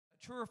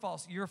true or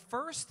false? Your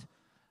first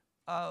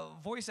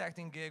voice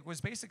acting gig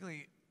was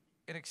basically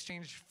in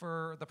exchange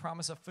for the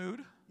promise of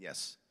food?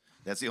 Yes,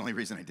 that's the only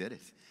reason I did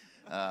it.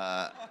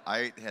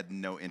 I had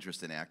no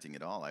interest in acting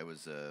at all. I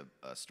was a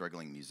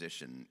struggling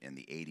musician in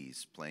the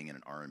 80s playing in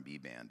an R&B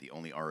band, the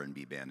only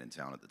R&B band in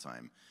town at the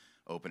time,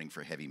 opening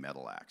for heavy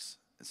metal acts.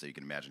 And so you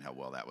can imagine how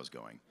well that was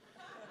going.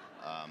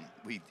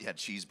 We had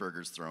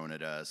cheeseburgers thrown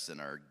at us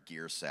and our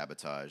gear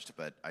sabotaged,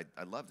 but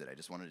I loved it. I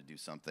just wanted to do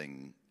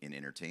something in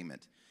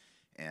entertainment.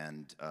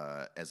 And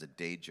as a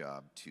day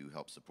job to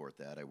help support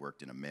that, I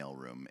worked in a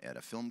mailroom at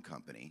a film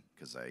company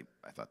because I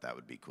thought that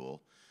would be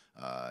cool.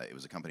 It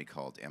was a company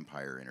called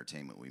Empire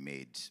Entertainment. We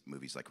made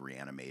movies like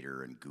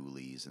Reanimator and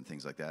Ghoulies and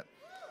things like that.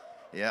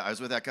 Yeah, I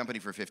was with that company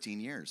for 15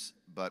 years.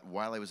 But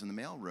while I was in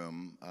the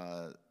mailroom,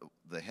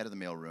 the head of the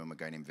mailroom, a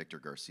guy named Victor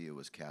Garcia,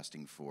 was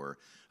casting for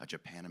a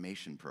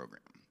Japanimation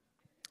program.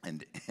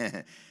 And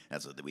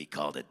that's what we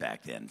called it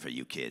back then for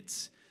you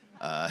kids.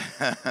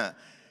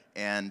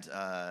 And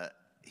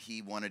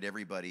he wanted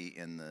everybody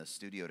in the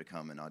studio to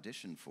come and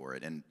audition for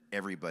it, and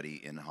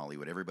everybody in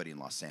Hollywood, everybody in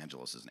Los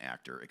Angeles is an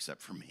actor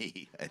except for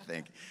me, I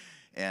think.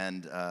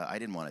 And I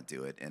didn't want to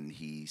do it, and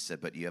he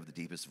said, but you have the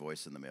deepest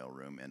voice in the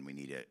mailroom, and we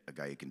need a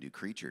guy who can do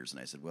creatures.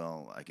 And I said,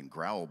 well, I can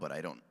growl, but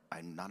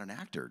I'm not an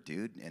actor,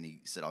 dude. And he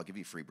said, I'll give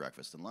you free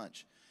breakfast and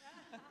lunch.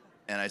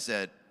 And I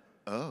said,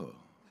 oh,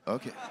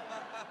 okay.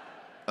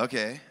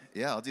 Okay,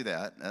 yeah, I'll do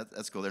that.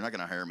 That's cool. They're not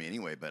going to hire me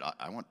anyway, but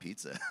I want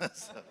pizza.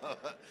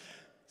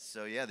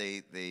 So yeah,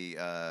 they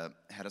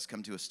had us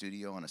come to a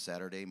studio on a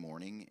Saturday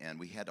morning, and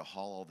we had to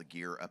haul all the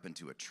gear up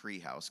into a tree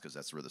house because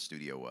that's where the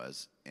studio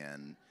was.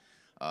 And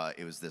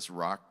it was this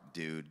rock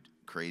dude,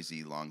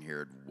 crazy,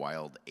 long-haired,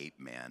 wild ape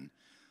man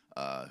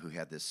who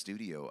had this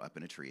studio up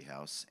in a tree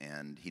house,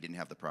 and he didn't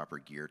have the proper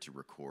gear to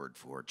record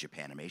for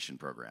Japanimation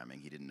programming.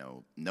 He didn't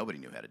know, nobody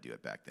knew how to do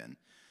it back then.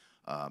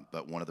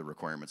 But one of the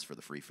requirements for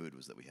the free food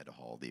was that we had to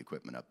haul the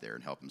equipment up there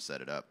and help him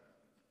set it up,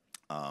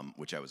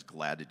 which I was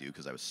glad to do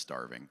because I was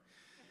starving.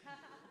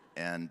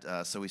 And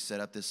so we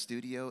set up this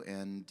studio,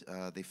 and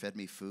they fed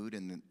me food,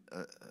 and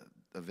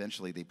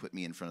eventually they put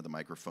me in front of the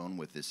microphone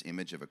with this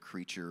image of a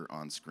creature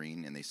on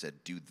screen, and they said,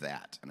 do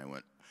that. And I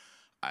went,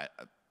 I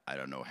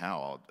don't know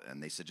how.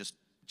 And they said, just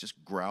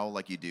growl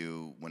like you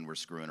do when we're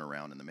screwing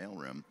around in the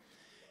mailroom,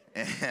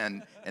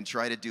 and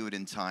try to do it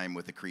in time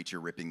with a creature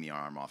ripping the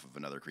arm off of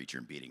another creature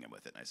and beating him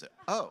with it. And I said,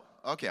 oh,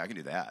 okay, I can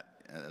do that.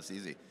 Yeah, that's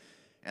easy.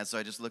 And so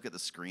I just look at the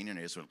screen, and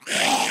I just went,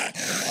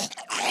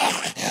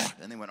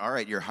 and they went, all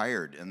right, you're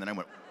hired. And then I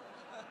went,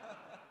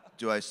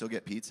 do I still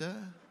get pizza?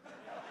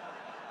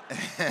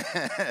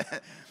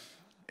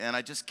 And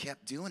I just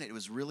kept doing it. It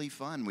was really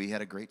fun. We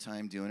had a great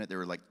time doing it.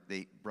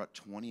 They brought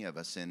 20 of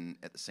us in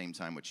at the same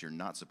time, which you're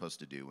not supposed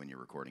to do when you're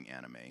recording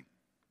anime.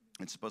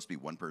 It's supposed to be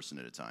one person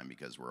at a time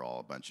because we're all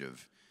a bunch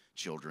of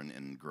children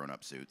in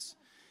grown-up suits.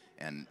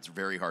 And it's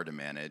very hard to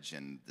manage,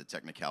 and the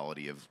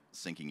technicality of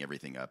syncing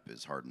everything up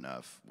is hard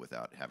enough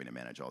without having to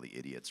manage all the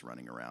idiots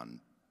running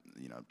around,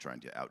 you know, trying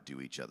to outdo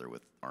each other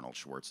with Arnold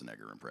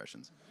Schwarzenegger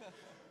impressions.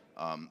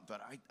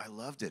 But I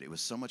loved it. It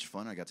was so much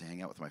fun. I got to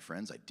hang out with my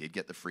friends. I did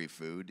get the free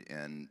food,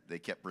 and they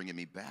kept bringing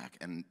me back.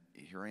 And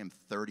here I am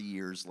 30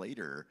 years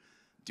later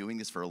doing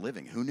this for a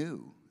living. Who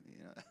knew?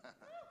 Yeah.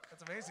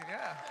 That's amazing,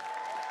 yeah.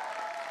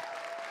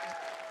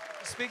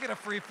 Speaking of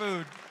free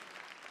food,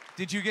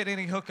 did you get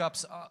any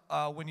hookups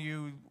when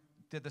you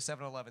did the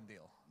 7-Eleven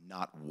deal?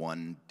 Not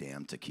one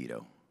damn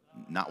taquito.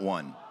 Not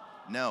one.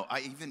 No,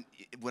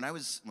 when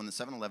the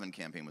 7-Eleven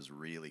campaign was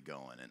really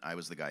going, and I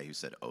was the guy who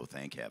said, oh,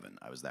 thank heaven,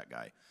 I was that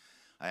guy.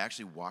 I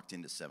actually walked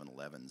into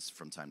 7-Elevens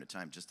from time to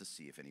time just to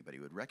see if anybody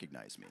would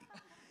recognize me.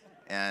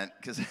 And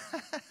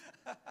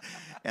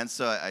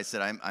so I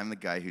said, I'm the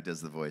guy who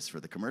does the voice for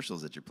the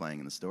commercials that you're playing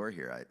in the store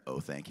here. Oh,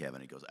 thank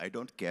heaven. He goes, I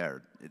don't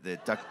care. The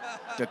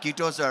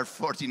taquitos are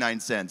 49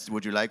 cents.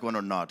 Would you like one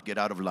or not? Get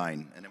out of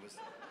line. And it was,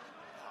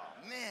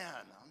 oh, man,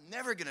 I'm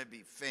never going to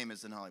be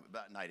famous in Hollywood.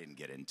 And I didn't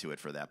get into it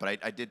for that. But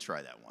I did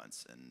try that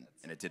once,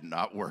 and it did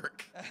not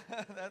work.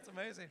 That's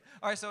amazing.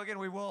 All right, so again,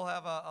 we will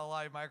have a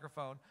live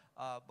microphone.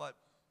 But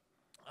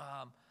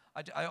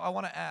I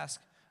want to ask,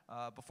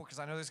 before, because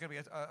I know there's going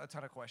to be a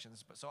ton of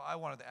questions, but so I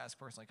wanted to ask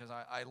personally, because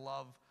I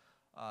love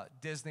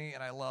Disney,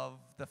 and I love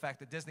the fact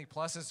that Disney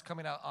Plus is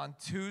coming out on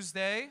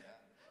Tuesday,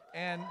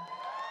 and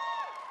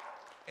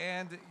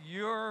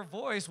your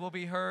voice will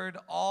be heard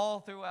all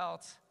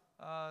throughout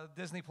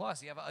Disney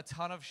Plus. You have a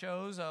ton of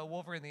shows,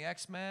 Wolverine, the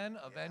X-Men,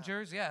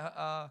 Avengers,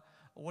 yeah.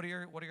 What are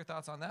your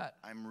thoughts on that?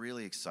 I'm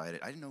really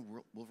excited. I didn't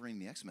know Wolverine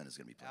the X-Men is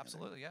going to be playing.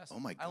 Absolutely, yes. Oh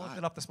my God! I looked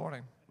it up this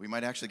morning. We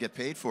might actually get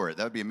paid for it.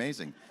 That would be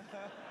amazing.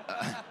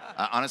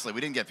 Honestly,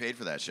 we didn't get paid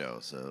for that show,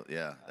 so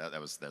yeah,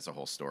 that's a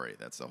whole story.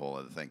 That's a whole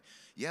other thing.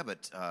 Yeah,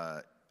 but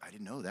I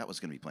didn't know that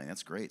was going to be playing.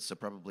 That's great. So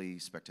probably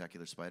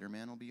Spectacular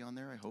Spider-Man will be on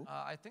there, I hope.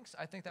 I think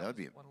that would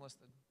be one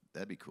listed.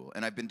 That'd be cool.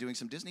 And I've been doing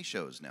some Disney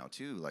shows now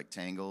too, like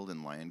Tangled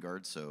and Lion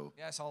Guard. So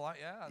yeah, I saw a lot.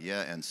 Yeah.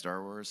 Yeah, and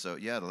Star Wars. So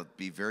yeah, it'll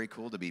be very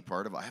cool to be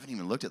part of. I haven't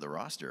even looked at the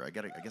roster. I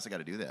guess I got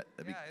to do that.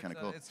 That'd be kind of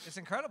cool. It's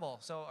incredible.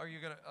 So are you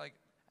gonna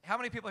how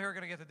many people here are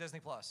gonna get the Disney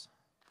Plus?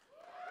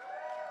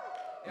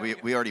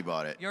 We already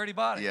bought it. You already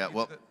bought it. Yeah.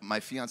 Well, my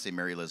fiance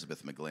Mary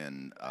Elizabeth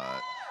McGlynn.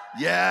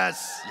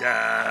 Yes.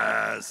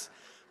 Yes.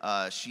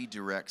 She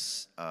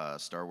directs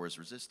Star Wars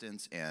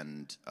Resistance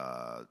and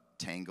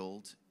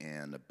Tangled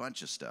and a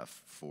bunch of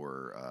stuff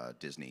for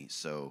Disney.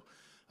 So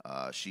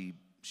she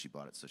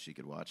bought it so she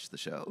could watch the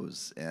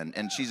shows.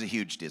 And she's a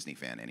huge Disney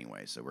fan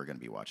anyway, so we're going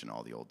to be watching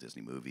all the old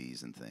Disney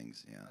movies and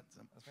things. Yeah.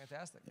 That's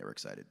fantastic. Yeah, we're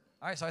excited.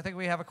 All right, so I think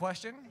we have a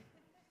question.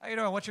 How you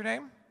doing? What's your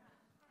name?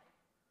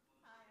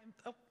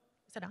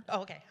 Sit down.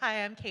 Oh, okay.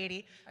 Hi, I'm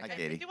Katie. Hi,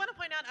 Katie. I do want to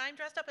point out I'm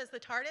dressed up as the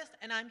TARDIS,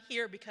 and I'm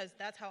here because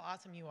that's how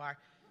awesome you are.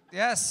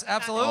 Yes,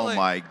 absolutely. Oh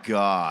my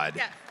God.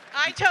 Yes,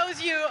 I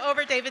chose you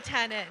over David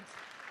Tennant.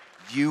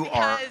 You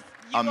are Because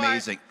you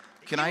amazing.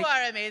 You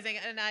are amazing,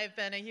 and I've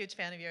been a huge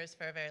fan of yours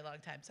for a very long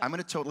time. So I'm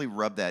going to totally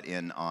rub that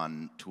in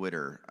on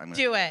Twitter.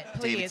 do it,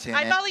 David please.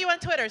 Tennant. I follow you on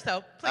Twitter,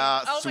 so please.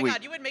 Oh sweet. my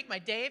God, you would make my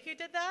day if you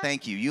did that.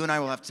 Thank you. You and I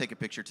will have to take a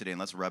picture today, and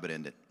let's rub it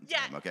into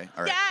Yes. okay?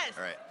 All right. Yes.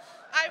 All right.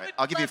 I All right. would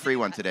I'll give you a love to free do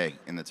one that. today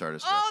in the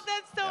TARDIS dress. Oh,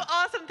 that's so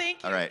awesome.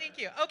 Thank you. All right. Thank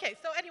you. Okay,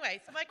 so anyway,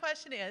 so my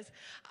question is,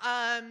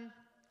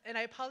 and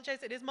I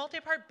apologize, it is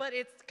multi-part, but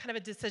it's kind of a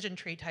decision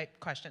tree type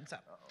question, so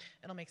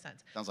it'll make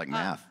sense. Sounds like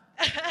math.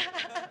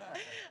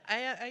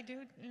 I do,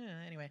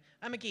 anyway,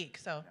 I'm a geek,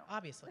 so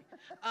obviously.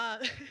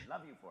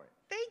 Love you for it.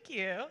 Thank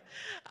you.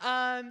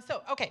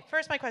 So, okay,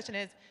 first my question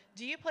is,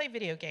 do you play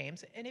video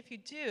games? And if you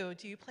do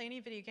you play any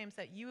video games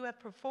that you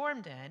have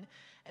performed in?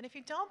 And if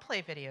you don't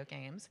play video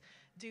games,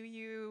 do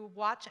you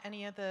watch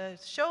any of the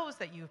shows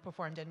that you've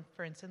performed in,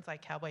 for instance,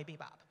 like Cowboy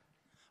Bebop?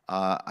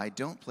 I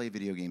don't play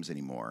video games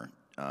anymore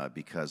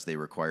because they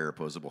require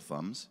opposable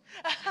thumbs,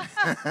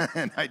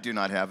 and I do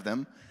not have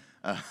them.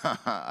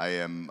 I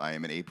am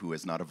an ape who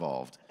has not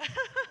evolved.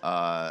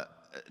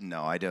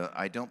 No, I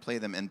don't play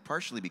them, and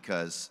partially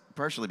because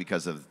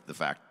of the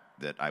fact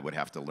that I would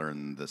have to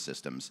learn the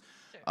systems.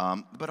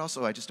 Sure. But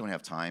also, I just don't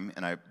have time.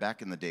 And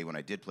back in the day when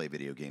I did play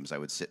video games, I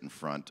would sit in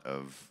front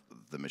of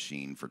the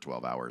machine for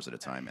 12 hours at a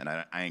time, and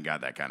I ain't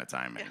got that kind of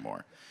time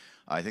anymore.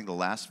 I think the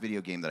last video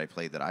game that I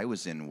played that I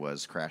was in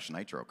was Crash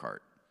Nitro Kart.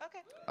 Okay.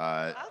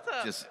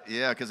 Awesome.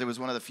 Because it was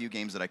one of the few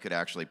games that I could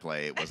actually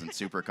play. It wasn't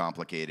super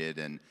complicated,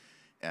 and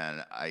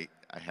I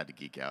had to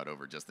geek out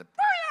over just the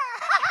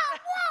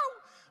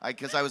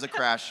because I was a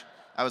Crash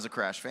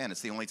fan.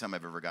 It's the only time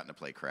I've ever gotten to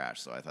play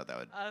Crash, so I thought that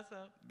would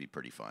be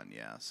pretty fun.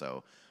 Yeah.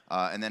 So,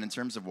 and then in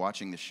terms of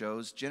watching the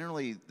shows,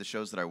 generally the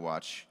shows that I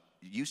watch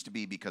used to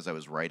be because I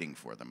was writing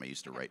for them. I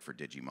used to write for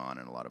Digimon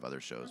and a lot of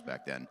other shows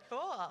back then.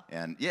 Cool.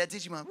 And yeah,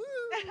 Digimon. Woo!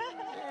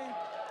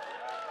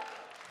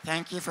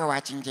 Thank you for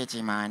watching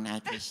Digimon. I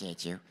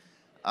appreciate you.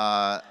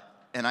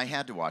 And I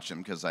had to watch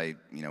them because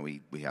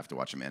we have to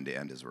watch them end to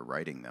end as we're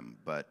writing them.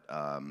 But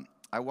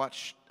I've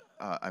watched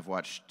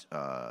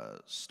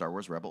Star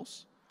Wars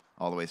Rebels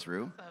all the way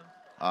through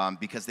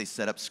because they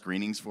set up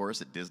screenings for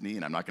us at Disney,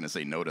 and I'm not going to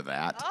say no to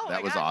that. Oh,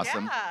 that was God,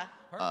 awesome. Yeah.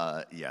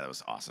 Yeah, that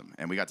was awesome,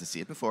 and we got to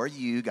see it before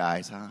you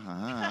guys.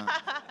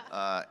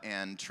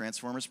 And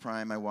Transformers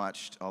Prime I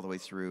watched all the way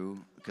through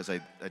because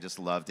I just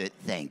loved it.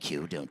 Thank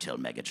you. Don't tell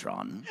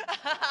Megatron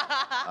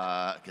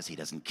because he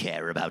doesn't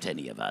care about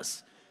any of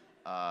us.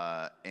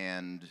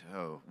 And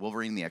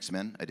Wolverine and the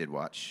X-Men I did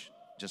watch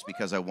just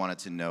because I wanted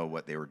to know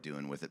what they were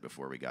doing with it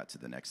before we got to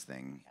the next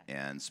thing.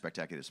 And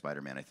Spectacular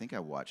Spider-Man, I think I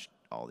watched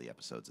all the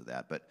episodes of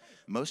that. But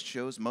most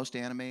shows, most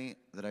anime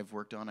that I've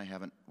worked on, I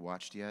haven't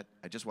watched yet.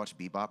 I just watched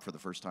Bebop for the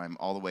first time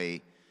all the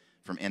way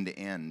from end to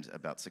end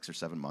about 6 or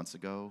 7 months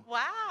ago.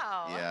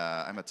 Wow.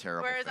 Yeah, I'm a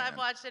terrible Whereas fan. I've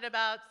watched it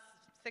about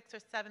 6,000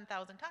 or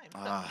 7,000 times.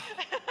 So.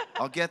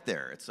 I'll get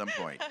there at some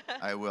point.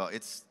 I will.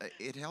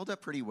 It held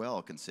up pretty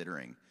well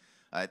considering.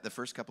 The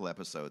first couple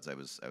episodes I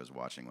was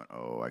watching went,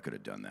 oh, I could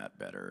have done that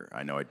better.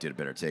 I know I did a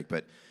better take,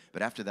 but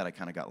after that I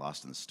kind of got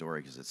lost in the story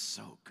because it's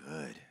so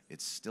good.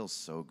 It's still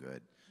so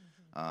good.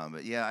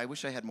 But yeah, I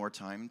wish I had more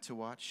time to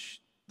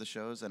watch the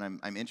shows, and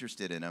I'm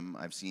interested in them.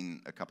 I've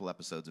seen a couple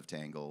episodes of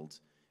Tangled,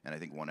 and I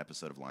think one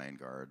episode of Lion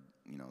Guard.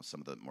 Some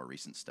of the more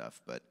recent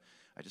stuff, but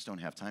I just don't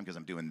have time because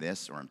I'm doing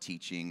this, or I'm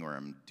teaching, or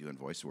I'm doing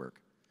voice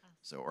work.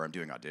 Or I'm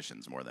doing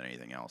auditions more than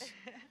anything else.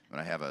 And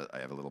I have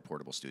a little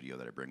portable studio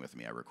that I bring with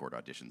me. I record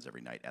auditions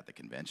every night at the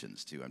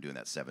conventions too. I'm doing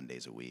that 7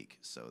 days a week.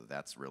 So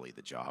that's really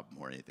the job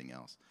more than anything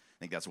else. I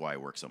think that's why I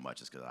work so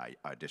much is because I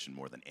audition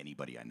more than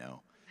anybody I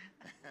know.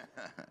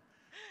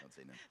 Don't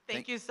say no.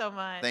 Thank you so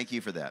much. Thank you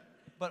for that.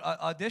 But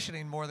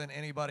auditioning more than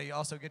anybody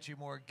also gets you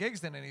more gigs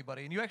than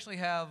anybody. And you actually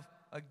have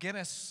a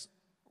Guinness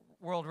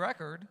World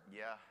Record.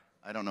 Yeah.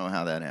 I don't know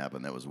how that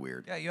happened. That was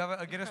weird. Yeah, you have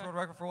a Guinness World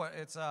Record for what?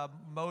 It's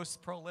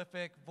most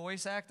prolific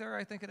voice actor,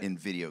 I think it is. In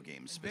video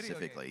games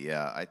specifically,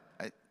 video games.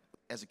 Yeah. I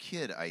as a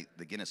kid,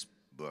 the Guinness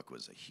book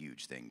was a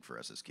huge thing for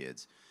us as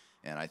kids,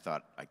 and I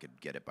thought I could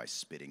get it by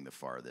spitting the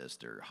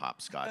farthest or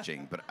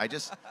hopscotching, but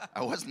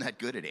I wasn't that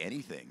good at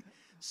anything.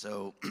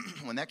 So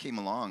when that came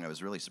along, I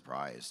was really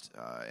surprised,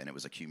 and it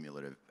was a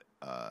cumulative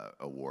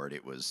award.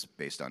 It was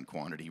based on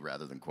quantity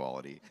rather than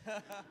quality,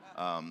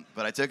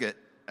 but I took it.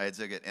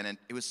 And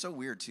it was so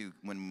weird, too.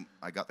 When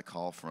I got the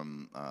call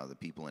from the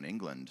people in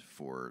England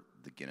for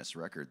the Guinness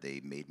record,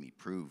 they made me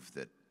prove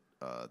that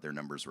their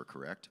numbers were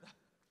correct.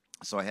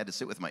 So I had to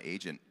sit with my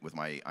agent with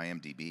my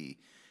IMDb,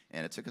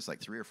 and it took us like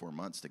 3 or 4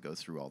 months to go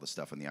through all the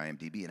stuff on the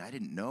IMDb, and I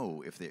didn't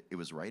know if it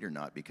was right or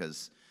not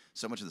because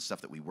so much of the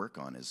stuff that we work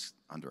on is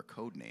under a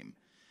code name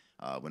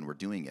when we're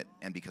doing it.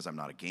 And because I'm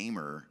not a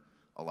gamer,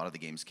 a lot of the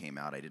games came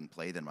out, I didn't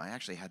play them. I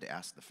actually had to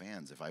ask the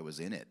fans if I was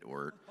in it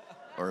or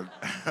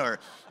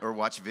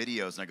watch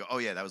videos, and I go, oh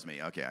yeah, that was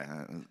me. Okay,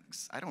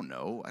 I don't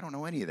know. I don't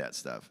know any of that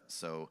stuff.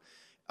 So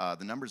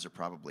the numbers are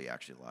probably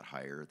actually a lot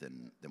higher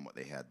than what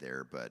they had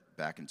there. But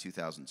back in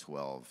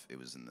 2012, it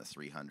was in the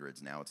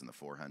 300s. Now it's in the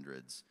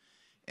 400s.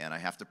 And I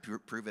have to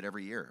prove it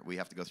every year. We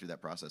have to go through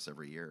that process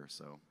every year.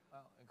 So. Wow,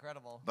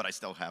 incredible. But I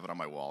still have it on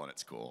my wall, and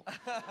it's cool.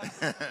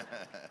 Hi,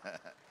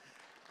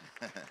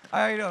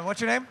 how you doing? What's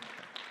your name?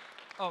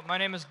 Oh, my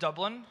name is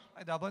Dublin.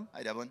 Hi, Dublin.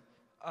 Hi, Dublin.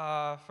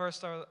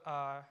 First,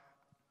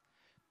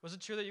 was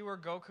it true that you were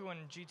Goku in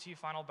GT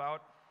Final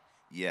Bout?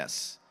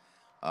 Yes,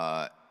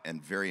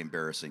 and very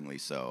embarrassingly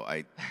so.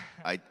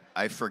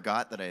 I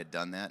forgot that I had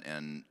done that,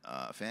 and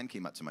a fan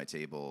came up to my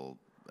table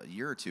a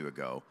year or two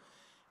ago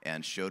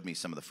and showed me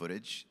some of the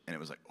footage, and it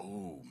was like,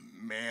 oh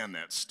man,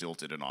 that's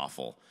stilted and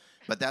awful.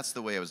 But that's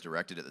the way I was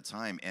directed at the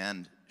time,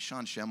 and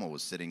Sean Schemmel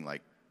was sitting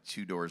like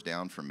 2 doors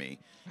down from me,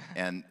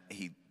 and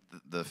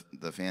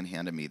the fan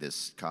handed me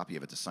this copy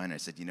of it to sign, and I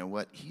said, you know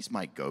what, he's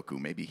my Goku,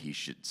 maybe he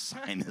should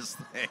sign this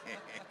thing.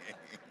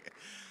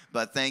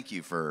 But thank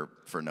you for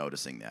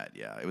noticing that.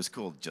 Yeah, it was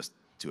cool just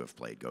to have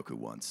played Goku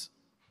once.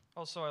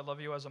 Also, I love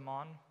you as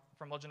Amon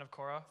from Legend of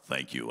Korra.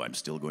 Thank you, I'm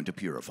still going to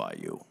purify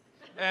you.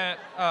 And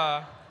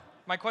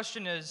my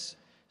question is,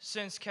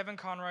 since Kevin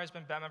Conroy has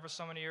been Batman for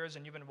so many years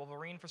and you've been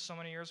Wolverine for so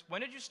many years, when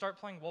did you start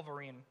playing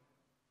Wolverine?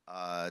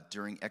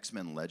 During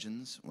X-Men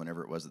Legends,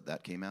 whenever it was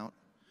that came out.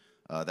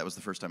 That was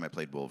the first time I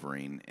played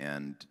Wolverine,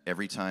 and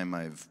every time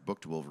I've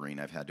booked Wolverine,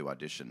 I've had to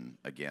audition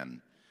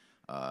again.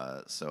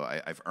 So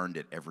I've earned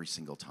it every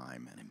single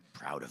time, and I'm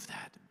proud of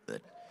that.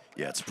 But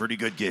yeah, it's a pretty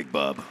good gig,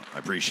 bub. I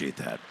appreciate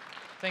that.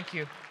 Thank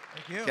you.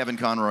 Thank you. Kevin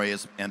Conroy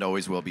is and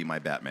always will be my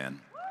Batman.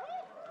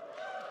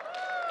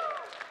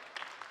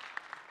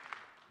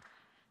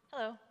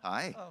 Hello.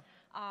 Hi. Oh.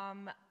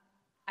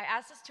 I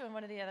asked this to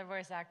one of the other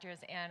voice actors,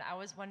 and I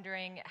was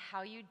wondering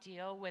how you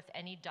deal with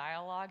any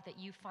dialogue that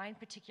you find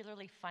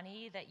particularly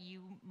funny that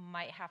you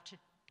might have to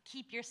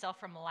keep yourself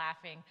from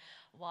laughing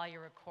while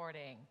you're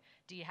recording.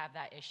 Do you have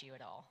that issue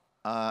at all?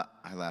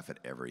 I laugh at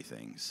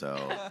everything,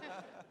 so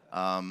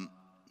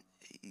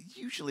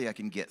usually I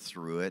can get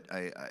through it.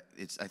 I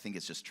think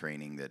it's just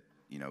training that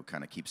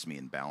kind of keeps me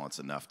in balance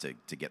enough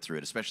to get through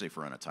it, especially if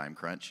we're on a time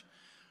crunch.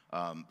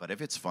 But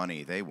if it's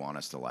funny, they want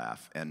us to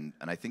laugh. And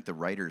I think the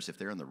writers, if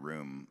they're in the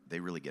room, they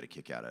really get a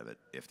kick out of it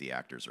if the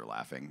actors are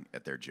laughing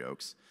at their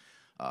jokes.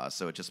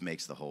 So it just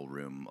makes the whole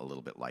room a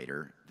little bit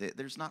lighter.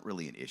 There's not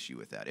really an issue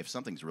with that. If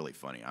something's really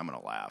funny, I'm going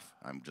to laugh.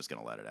 I'm just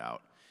going to let it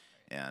out.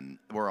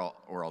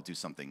 Or I'll do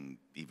something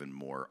even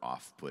more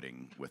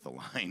off-putting with a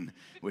line,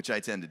 which I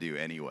tend to do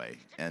anyway.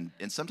 And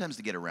sometimes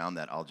to get around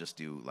that, I'll just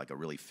do like a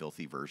really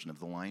filthy version of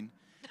the line,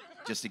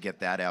 just to get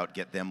that out,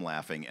 get them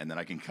laughing, and then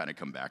I can kind of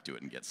come back to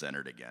it and get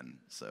centered again.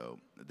 So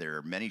there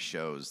are many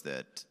shows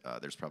that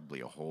there's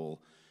probably a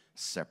whole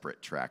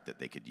separate track that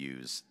they could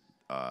use.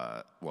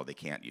 Well, they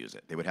can't use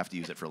it. They would have to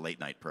use it for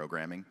late-night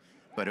programming,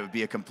 but it would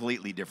be a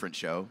completely different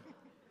show.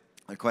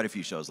 There are quite a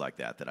few shows like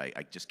that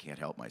I just can't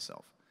help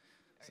myself.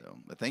 So,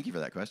 but thank you for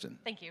that question.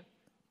 Thank you.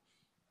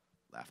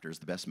 Laughter is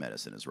the best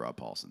medicine, as Rob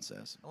Paulson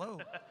says. Hello.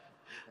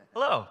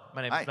 Hello,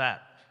 my name Hi. is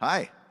Matt.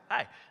 Hi.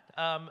 Hi.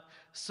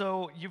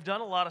 So you've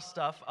done a lot of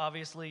stuff.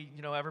 Obviously,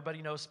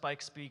 everybody knows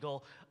Spike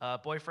Spiegel.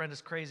 Boyfriend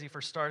is Crazy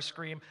for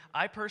Starscream.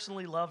 I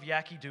personally love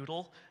Yacky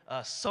Doodle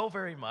so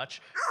very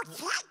much.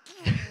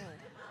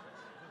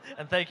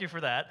 And thank you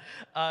for that.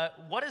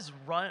 What is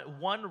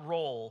one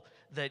role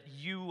that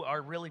you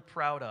are really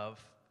proud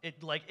of?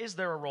 Is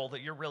there a role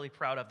that you're really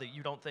proud of that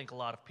you don't think a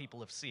lot of people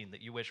have seen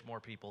that you wish more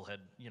people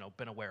had,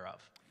 been aware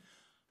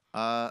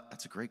of?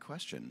 That's a great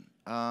question.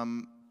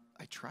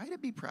 I try to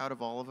be proud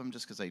of all of them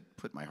just because I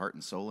put my heart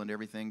and soul into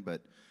everything,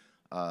 but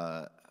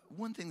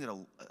one thing that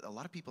a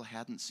lot of people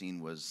hadn't seen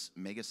was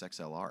Megas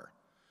XLR.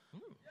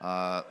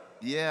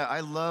 Yeah, I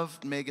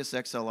loved Megas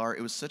XLR.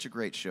 It was such a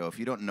great show. If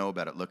you don't know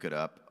about it, look it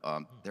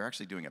up. They're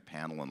actually doing a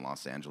panel in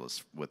Los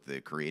Angeles with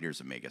the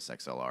creators of Megas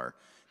XLR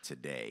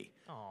today.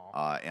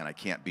 And I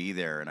can't be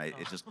there, and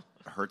it just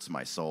hurts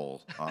my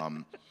soul.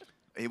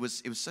 It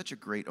was such a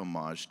great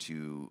homage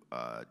to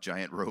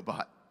giant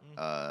robot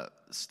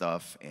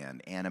stuff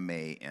and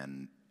anime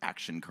and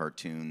action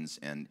cartoons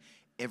and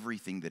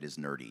everything that is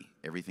nerdy,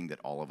 everything that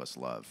all of us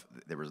love.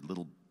 There was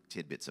little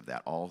tidbits of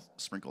that all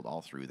sprinkled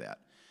all through that.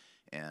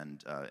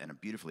 And a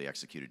beautifully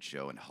executed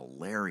show and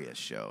hilarious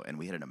show. And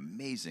we had an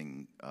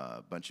amazing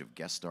bunch of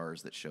guest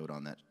stars that showed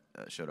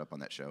up on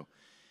that show.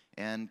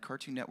 And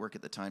Cartoon Network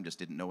at the time just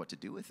didn't know what to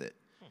do with it.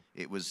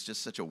 It was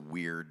just such a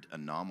weird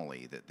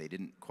anomaly that they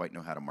didn't quite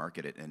know how to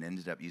market it and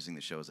ended up using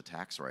the show as a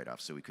tax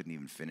write-off, so we couldn't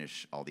even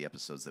finish all the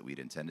episodes that we'd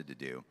intended to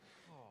do.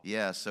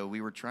 Yeah, so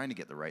we were trying to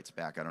get the rights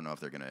back. I don't know if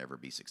they're going to ever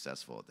be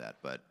successful at that,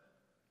 but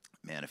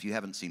Man, if you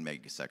haven't seen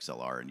Megas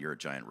XLR and you're a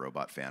giant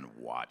robot fan,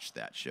 watch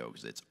that show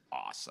because it's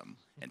awesome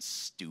and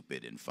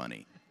stupid and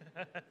funny.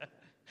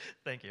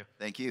 Thank you.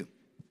 Thank you.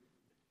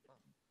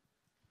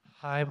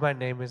 Hi, my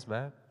name is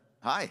Matt.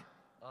 Hi.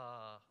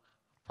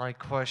 My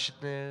question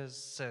is,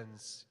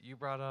 since you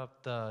brought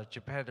up the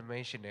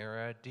Japanimation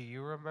era, do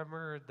you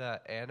remember the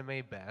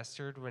anime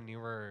Bastard when you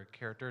were a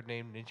character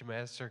named Ninja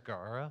Master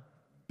Gaara?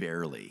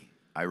 Barely.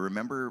 I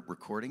remember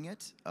recording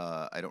it.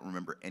 I don't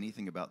remember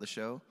anything about the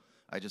show.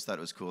 I just thought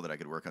it was cool that I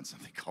could work on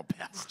something called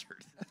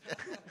Bastard.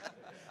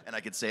 And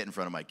I could say it in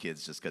front of my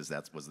kids just because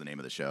that was the name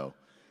of the show.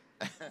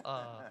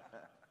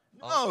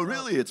 Oh,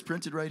 really? It's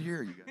printed right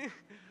here. You got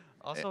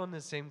Also, in the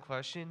same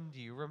question,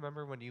 do you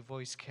remember when you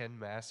voiced Ken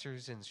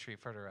Masters in Street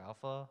Fighter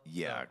Alpha?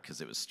 Yeah,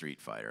 because it was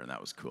Street Fighter, and that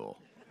was cool.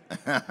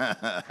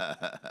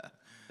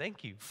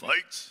 Thank you.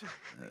 Fight!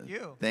 Thank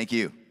you. Thank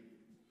you.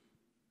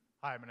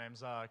 Hi, my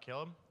name's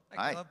Caleb.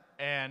 Hi. Caleb.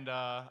 And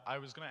I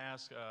was going to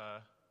ask,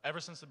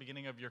 ever since the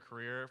beginning of your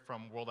career,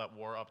 from World at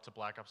War up to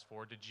Black Ops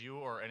 4, did you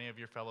or any of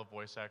your fellow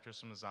voice actors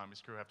from the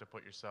Zombies crew have to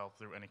put yourself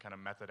through any kind of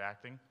method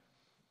acting?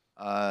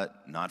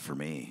 Not for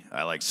me.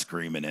 I like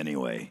screaming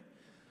anyway.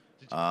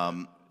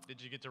 Did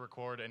you get to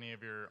record any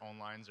of your own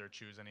lines or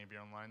choose any of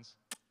your own lines?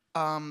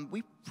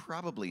 We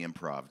probably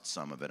improv'd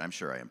some of it. I'm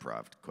sure I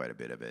improv'd quite a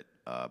bit of it.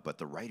 But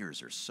the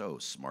writers are so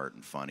smart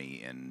and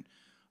funny and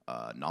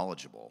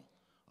knowledgeable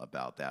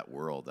about that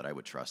world that I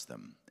would trust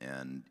them.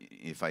 And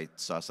if I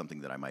saw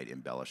something that I might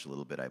embellish a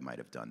little bit, I might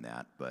have done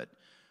that. But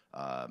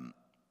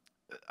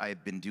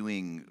I've been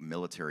doing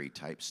military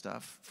type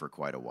stuff for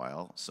quite a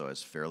while, so I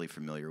was fairly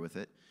familiar with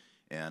it.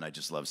 And I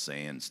just love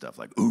saying stuff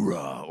like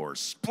 "oorah" or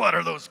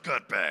 "splatter those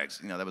gut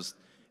bags." You know, it's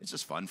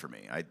just fun for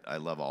me. I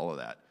love all of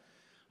that.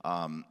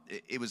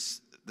 It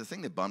was the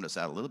thing that bummed us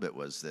out a little bit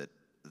was that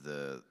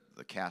the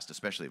cast,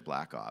 especially of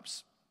Black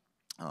Ops,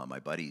 my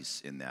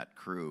buddies in that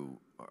crew,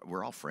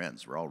 we're all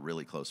friends. We're all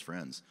really close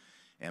friends,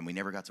 and we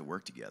never got to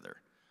work together.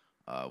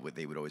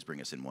 They would always bring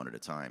us in one at a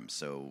time.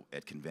 So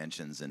at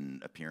conventions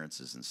and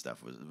appearances and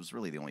stuff, it was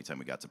really the only time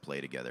we got to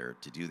play together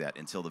to do that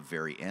until the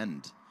very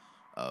end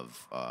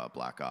of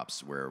Black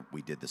Ops, where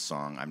we did the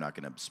song. I'm not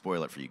going to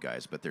spoil it for you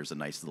guys, but there's a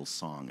nice little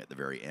song at the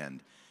very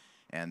end.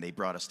 And they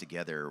brought us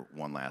together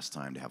one last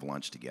time to have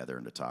lunch together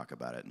and to talk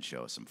about it and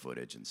show us some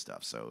footage and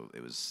stuff. So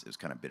it was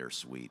kind of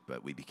bittersweet,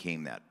 but we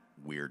became that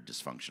weird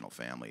dysfunctional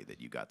family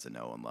that you got to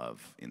know and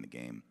love in the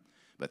game.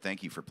 But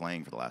thank you for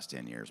playing for the last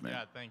 10 years, man.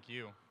 Yeah, thank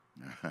you.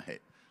 All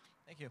right.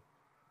 Thank you.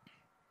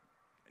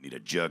 I need a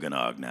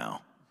juggernog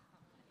now.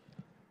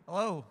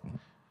 Hello.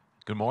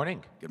 Good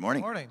morning. Good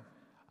morning. Morning.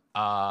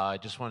 I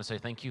just want to say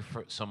thank you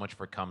so much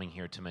for coming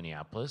here to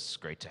Minneapolis.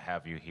 Great to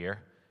have you here.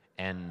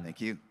 And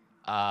Thank you.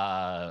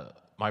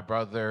 my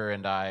brother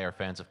and I are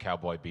fans of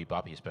Cowboy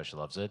Bebop. He especially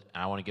loves it.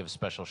 And I want to give a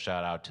special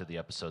shout out to the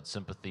episode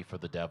Sympathy for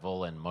the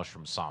Devil and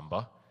Mushroom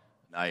Samba.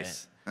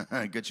 Nice.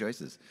 Good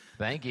choices.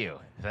 Thank you.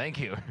 Thank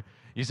you.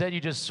 You said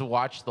you just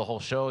watched the whole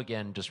show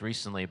again just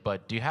recently,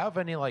 but do you have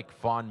any like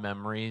fond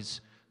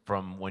memories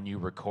from when you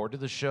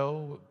recorded the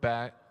show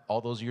back all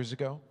those years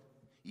ago?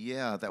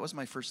 Yeah, that was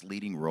my first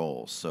leading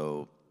role.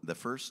 So the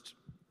first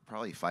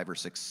probably 5 or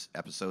 6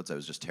 episodes, I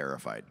was just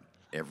terrified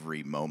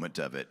every moment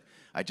of it.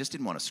 I just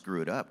didn't want to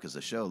screw it up because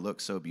the show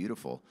looked so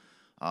beautiful.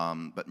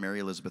 But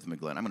Mary Elizabeth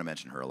McGlynn, I'm going to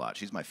mention her a lot.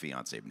 She's my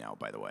fiance now,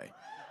 by the way.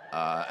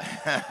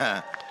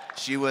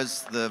 She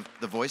was the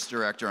voice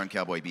director on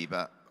Cowboy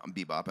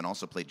Bebop and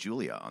also played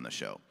Julia on the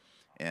show.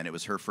 And it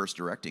was her first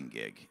directing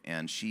gig.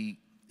 And she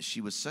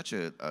was such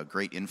a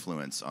great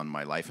influence on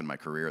my life and my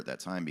career at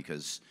that time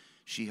because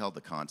she held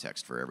the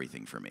context for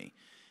everything for me.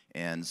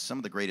 And some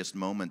of the greatest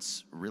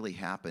moments really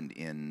happened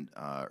in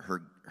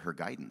her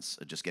guidance,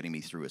 just getting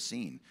me through a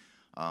scene.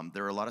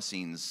 There were a lot of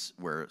scenes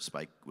where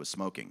Spike was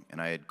smoking,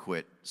 and I had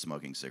quit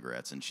smoking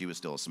cigarettes, and she was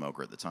still a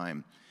smoker at the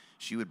time.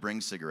 She would bring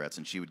cigarettes,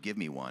 and she would give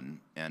me one,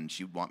 and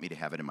she would want me to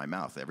have it in my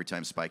mouth. Every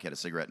time Spike had a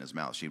cigarette in his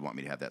mouth, she'd want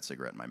me to have that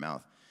cigarette in my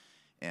mouth.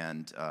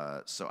 And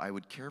so I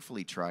would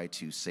carefully try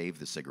to save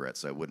the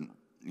cigarettes so I wouldn't,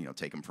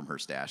 take them from her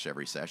stash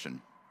every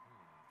session.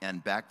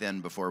 And back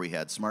then, before we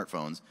had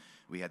smartphones,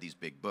 we had these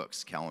big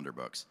books, calendar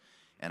books.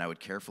 And I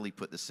would carefully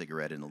put the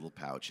cigarette in a little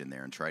pouch in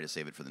there and try to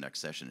save it for the next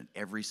session. And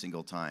every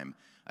single time,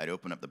 I'd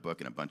open up the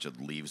book and a bunch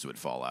of leaves would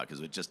fall out because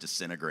it would just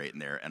disintegrate in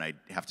there. And I'd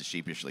have to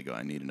sheepishly go,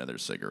 I need another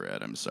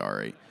cigarette, I'm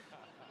sorry.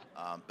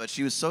 But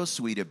she was so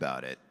sweet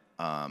about it.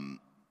 And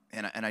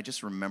I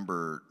just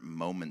remember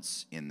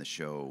moments in the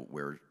show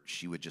where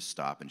she would just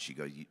stop and she'd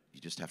go, you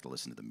just have to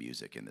listen to the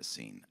music in this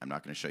scene. I'm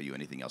not going to show you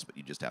anything else, but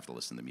you just have to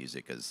listen to the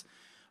music because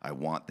I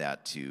want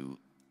that to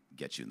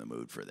get you in the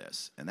mood for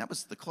this. And that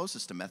was the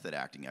closest to method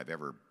acting I've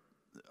ever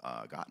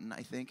gotten,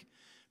 I think.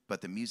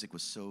 But the music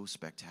was so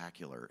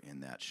spectacular in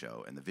that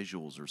show, and the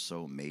visuals were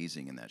so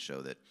amazing in that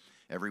show that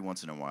every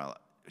once in a while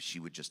she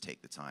would just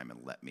take the time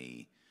and let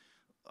me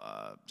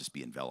just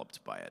be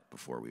enveloped by it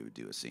before we would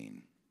do a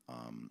scene.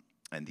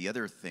 And the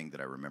other thing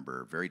that I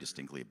remember very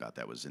distinctly about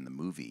that was in the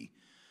movie,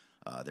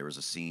 there was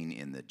a scene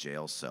in the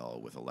jail cell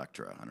with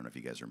Elektra. I don't know if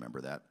you guys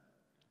remember that.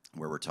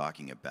 where we're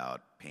talking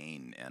about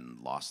pain and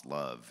lost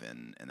love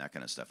and that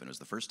kind of stuff. And it was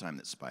the first time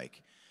that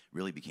Spike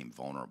really became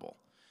vulnerable.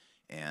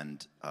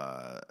 And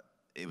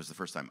it was the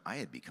first time I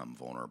had become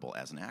vulnerable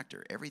as an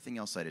actor. Everything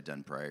else I had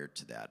done prior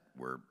to that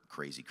were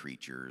crazy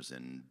creatures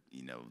and,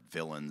 you know,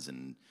 villains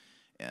and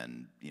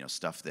you know,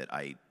 stuff that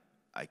I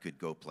could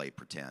go play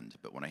pretend.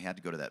 But when I had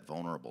to go to that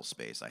vulnerable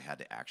space, I had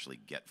to actually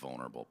get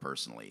vulnerable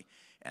personally.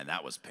 And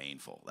that was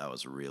painful. That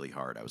was really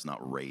hard. I was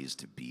not raised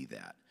to be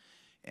that.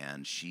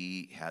 And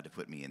she had to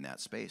put me in that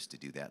space to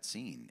do that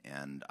scene.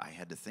 And I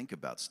had to think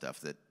about stuff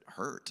that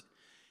hurt.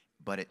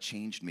 But it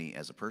changed me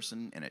as a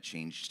person, and it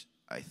changed,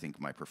 I think,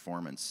 my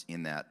performance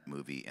in that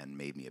movie and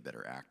made me a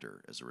better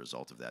actor as a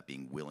result of that,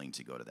 being willing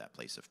to go to that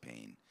place of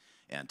pain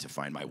and to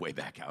find my way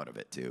back out of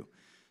it, too.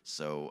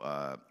 So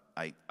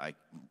I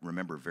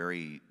remember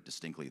very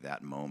distinctly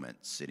that moment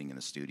sitting in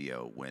the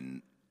studio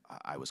when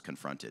I was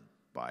confronted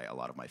by a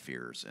lot of my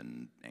fears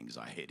and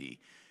anxiety,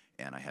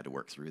 and I had to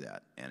work through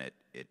that, and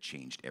it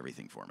changed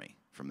everything for me.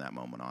 From that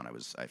moment on,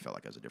 I felt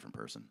like I was a different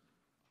person.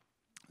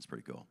 It's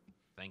pretty cool.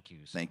 Thank you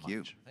so Thank much.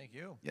 you. Thank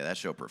you. Yeah, that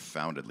show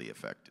profoundly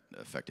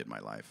affected my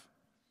life.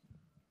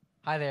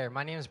 Hi there,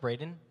 my name is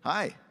Braden.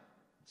 Hi.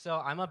 So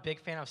I'm a big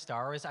fan of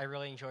Star Wars. I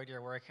really enjoyed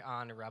your work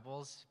on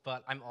Rebels,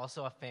 but I'm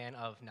also a fan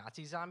of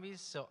Nazi zombies.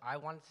 So I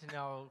wanted to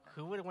know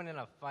who would win in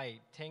a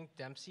fight, Tank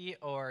Dempsey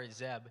or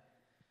Zeb?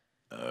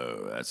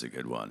 Oh, that's a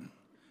good one.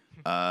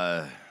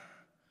 I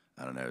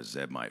don't know,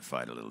 Zeb might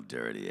fight a little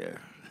dirtier.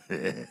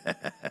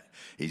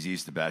 He's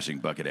used to bashing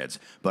bucketheads.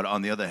 But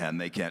on the other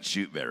hand, they can't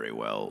shoot very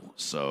well.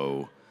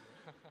 So,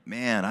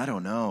 man, I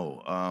don't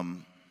know.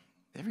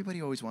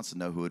 Everybody always wants to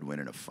know who would win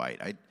in a fight.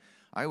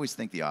 I always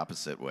think the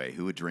opposite way.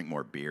 Who would drink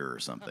more beer or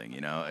something, you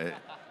know,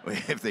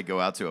 if they go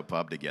out to a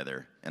pub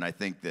together. And I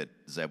think that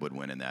Zeb would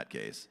win in that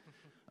case.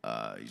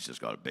 He's just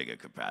got a bigger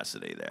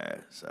capacity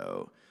there.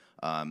 So,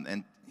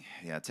 and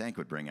yeah, Tank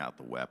would bring out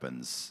the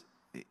weapons.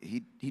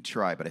 He'd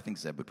try, but I think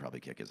Zeb would probably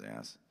kick his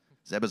ass.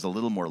 Zeb is a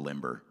little more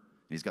limber.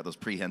 He's got those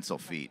prehensile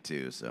feet,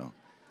 too, so.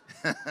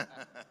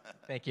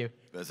 Thank you.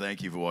 But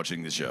thank you for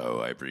watching the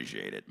show. I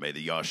appreciate it. May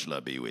the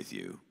Yoshla be with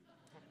you.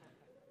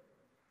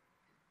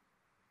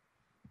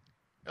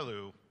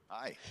 Hello.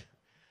 Hi.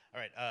 All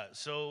right.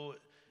 So,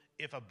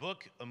 if a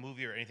book, a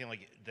movie, or anything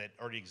like that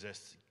already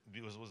exists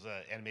was an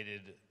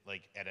animated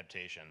like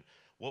adaptation,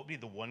 what would be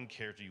the one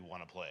character you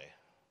want to play?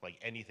 Like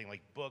anything,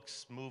 like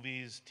books,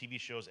 movies, TV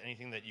shows,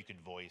 anything that you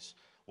could voice.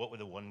 What would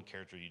the one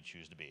character you'd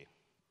choose to be?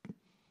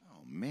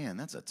 Oh man,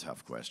 that's a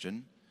tough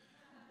question.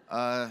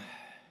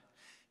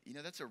 You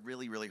know, that's a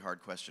really, really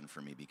hard question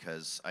for me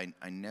because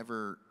I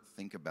never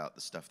think about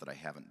the stuff that I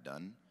haven't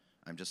done.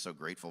 I'm just so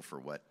grateful for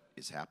what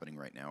is happening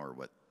right now, or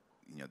what,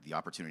 you know, the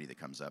opportunity that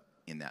comes up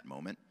in that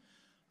moment.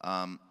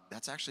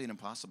 That's actually an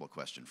impossible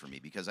question for me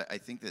because I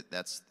think that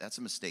that's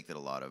a mistake that a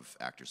lot of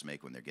actors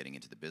make when they're getting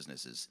into the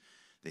business is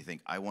they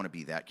think, I want to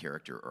be that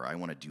character or I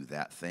want to do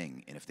that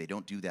thing. And if they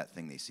don't do that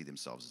thing, they see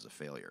themselves as a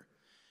failure.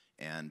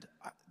 And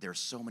there's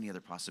so many other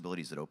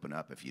possibilities that open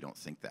up if you don't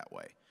think that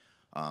way.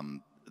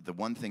 The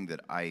one thing that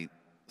I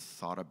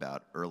thought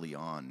about early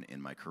on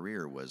in my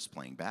career was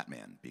playing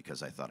Batman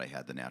because I thought I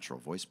had the natural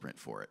voice print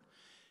for it.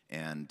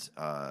 And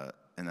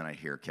then I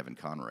hear Kevin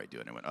Conroy do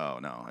it, and I went, oh,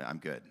 no, I'm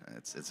good.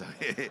 It's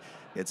okay.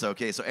 It's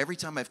okay. So every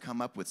time I've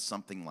come up with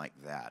something like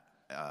that,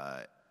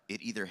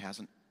 it either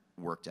hasn't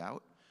worked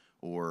out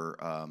or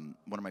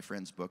one of my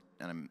friends booked,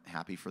 and I'm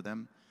happy for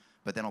them,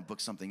 but then I'll book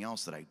something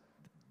else that I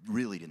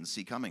really didn't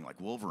see coming, like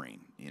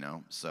Wolverine, you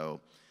know?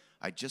 So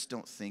I just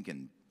don't think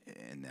in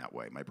that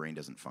way. My brain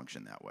doesn't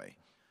function that way.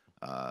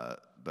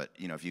 But,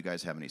 you know, if you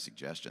guys have any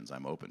suggestions,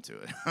 I'm open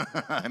to it.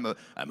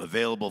 I'm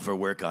available for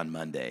work on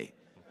Monday.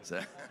 So.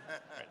 All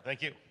right,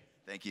 thank you.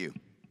 Thank you.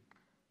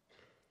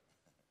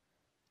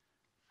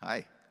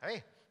 Hi.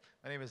 Hey,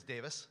 my name is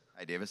Davis.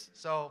 Hi, Davis.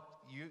 So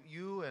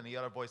you and the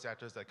other voice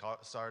actors that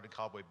starred in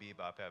Cowboy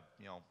Bebop have,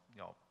 you know,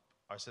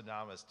 are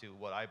synonymous to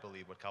what I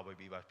believe what Cowboy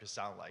Bebop should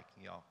sound like.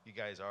 You know, you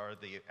guys are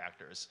the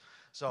actors.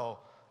 So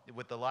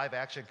with the live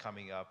action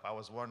coming up, I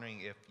was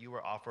wondering if you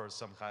were offered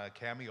some kind of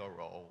cameo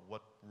role,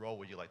 what role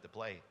would you like to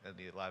play in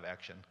the live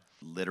action?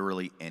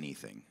 Literally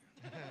anything.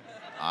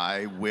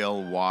 I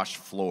will wash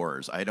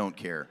floors. I don't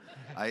care.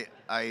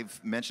 I've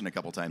mentioned a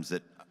couple times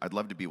that I'd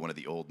love to be one of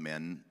the old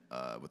men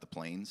with the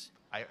planes.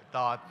 I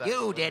thought that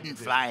You didn't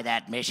fly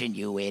that mission,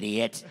 you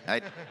idiot.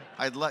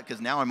 I'd love,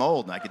 because now I'm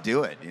old and I could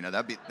do it. You know,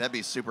 that'd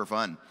be super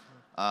fun.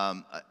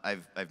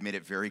 I've made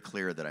it very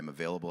clear that I'm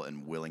available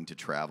and willing to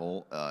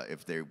travel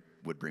if they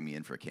would bring me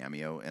in for a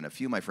cameo. And a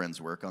few of my friends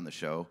work on the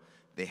show.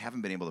 They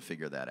haven't been able to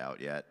figure that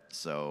out yet.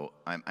 So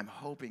I'm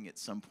hoping at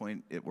some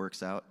point it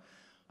works out.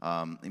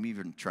 I'm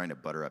even trying to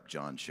butter up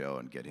John's show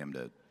and get him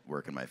to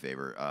work in my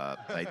favor.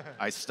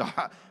 I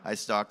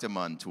stalked him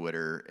on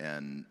Twitter,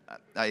 and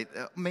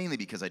mainly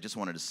because I just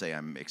wanted to say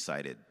I'm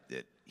excited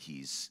that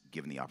he's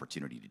given the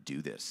opportunity to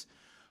do this.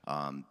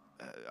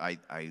 I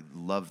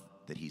love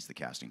that he's the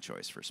casting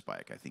choice for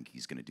Spike. I think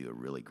he's going to do a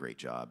really great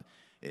job.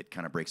 It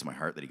kind of breaks my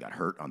heart that he got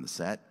hurt on the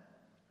set,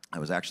 I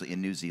was actually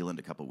in New Zealand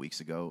a couple weeks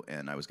ago,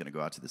 and I was going to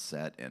go out to the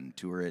set and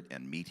tour it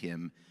and meet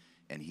him,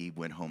 and he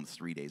went home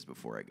 3 days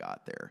before I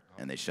got there,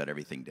 and they shut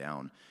everything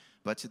down.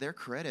 But to their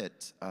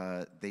credit,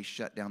 they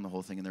shut down the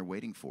whole thing, and they're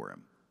waiting for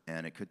him.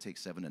 And it could take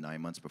 7 to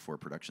 9 months before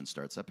production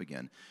starts up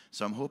again.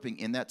 So I'm hoping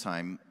in that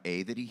time,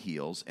 A, that he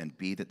heals, and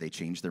B, that they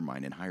change their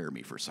mind and hire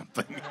me for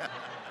something.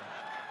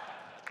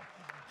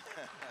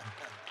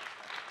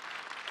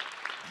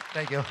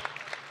 Thank you.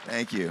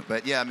 Thank you.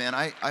 But yeah, man,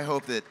 I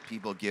hope that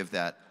people give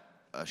that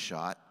a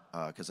shot,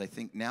 because I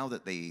think now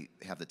that they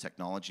have the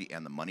technology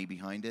and the money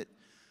behind it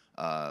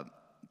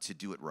to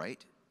do it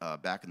right,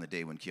 back in the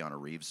day when Keanu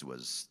Reeves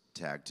was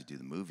tagged to do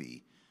the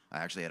movie, I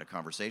actually had a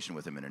conversation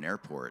with him in an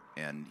airport,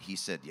 and he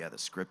said, yeah, the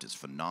script is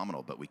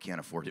phenomenal, but we can't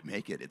afford to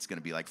make it. It's going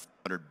to be like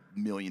 $100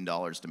 million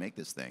to make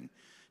this thing,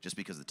 just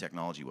because the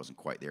technology wasn't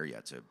quite there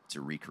yet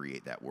to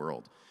recreate that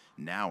world.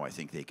 Now I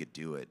think they could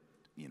do it,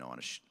 you know, on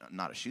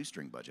not a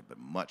shoestring budget, but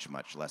much,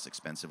 much less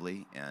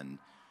expensively. And,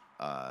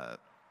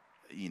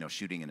 you know,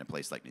 shooting in a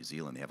place like New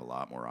Zealand, they have a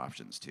lot more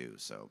options too.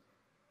 So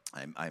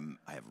I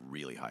have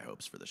really high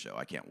hopes for the show.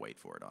 I can't wait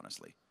for it,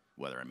 honestly,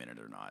 whether I'm in it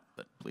or not.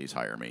 But please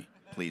hire me.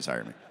 Please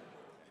hire me.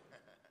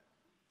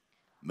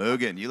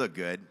 Mugen, you look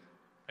good.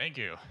 Thank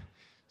you.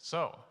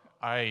 So,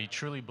 I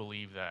truly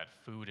believe that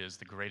food is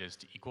the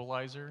greatest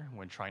equalizer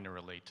when trying to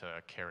relate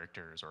to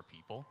characters or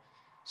people.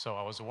 So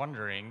I was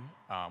wondering,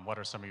 what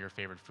are some of your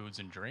favorite foods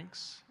and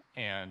drinks,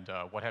 and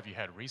what have you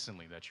had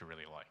recently that you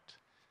really liked?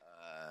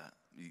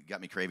 You got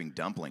me craving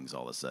dumplings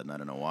all of a sudden. I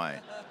don't know why.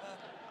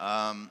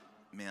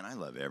 Man, I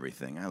love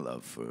everything. I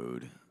love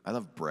food. I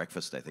love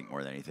breakfast, I think,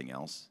 more than anything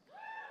else.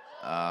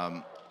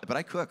 But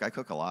I cook. I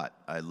cook a lot.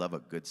 I love a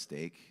good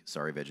steak.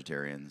 Sorry,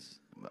 vegetarians.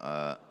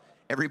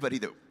 Everybody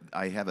that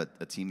I have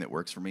a team that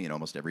works for me, and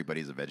almost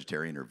everybody's a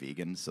vegetarian or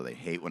vegan, so they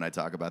hate when I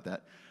talk about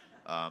that.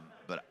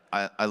 But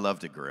I love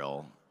to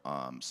grill,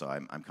 so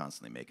I'm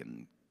constantly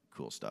making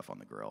cool stuff on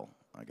the grill.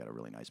 I got a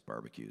really nice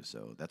barbecue,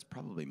 so that's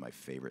probably my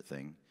favorite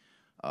thing.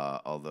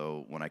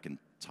 Although when I can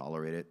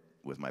tolerate it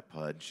with my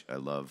pudge, I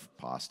love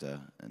pasta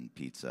and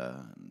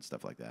pizza and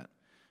stuff like that.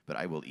 But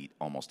I will eat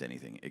almost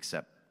anything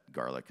except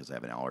garlic because I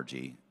have an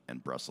allergy,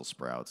 and Brussels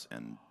sprouts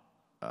and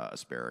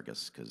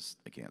asparagus because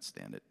I can't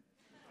stand it.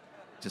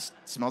 Just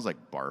smells like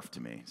barf to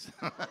me.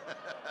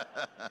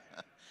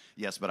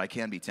 Yes, but I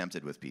can be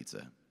tempted with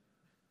pizza.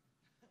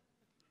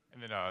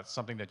 And then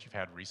something that you've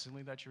had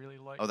recently that you really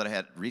like? Oh, that I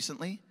had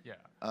recently? Yeah.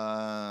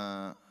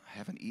 I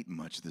haven't eaten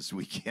much this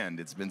weekend.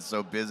 It's been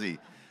so busy.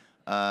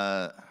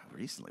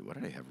 Recently, what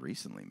did I have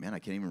recently? Man, I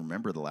can't even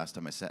remember the last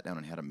time I sat down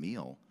and had a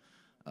meal.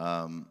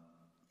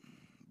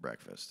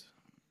 Breakfast.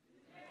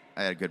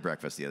 I had a good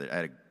breakfast the other day. I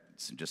had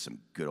just some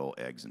good old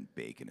eggs and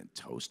bacon and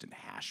toast and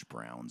hash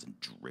browns and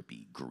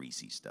drippy,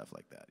 greasy stuff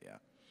like that, yeah.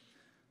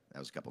 That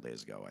was a couple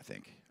days ago, I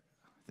think.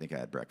 I think I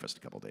had breakfast a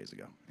couple days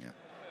ago, yeah.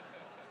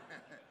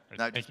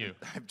 Thank you.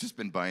 I've just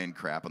been buying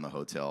crap on the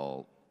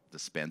hotel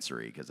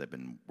dispensary because I've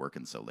been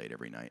working so late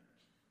every night.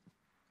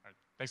 All right.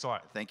 Thanks a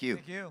lot. Thank you.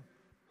 Thank you.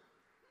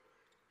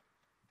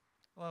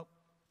 Hello.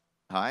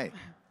 Hi.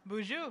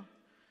 Bonjour.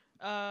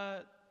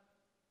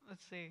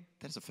 Let's see.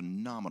 That is a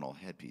phenomenal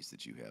headpiece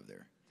that you have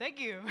there. Thank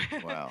you.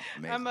 Wow,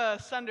 I'm amazing.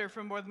 Sunder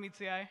from More Than Meets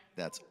the Eye.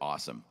 That's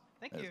awesome.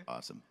 Thank That you. is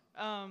awesome.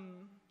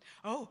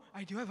 Oh,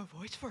 I do have a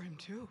voice for him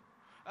too.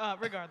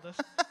 Regardless.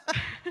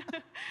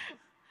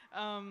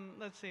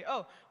 Let's see.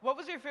 Oh, what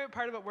was your favorite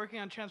part about working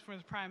on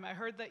Transformers Prime? I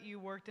heard that you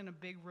worked in a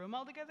big room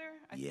all together.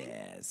 I think?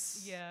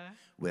 Yes. Yeah.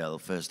 Well,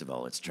 first of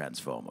all, it's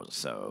Transformers,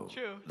 so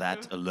True,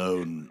 that true.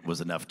 alone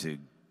was enough to,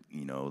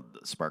 you know,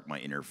 spark my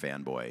inner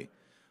fanboy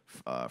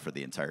for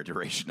the entire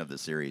duration of the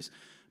series.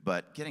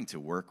 But getting to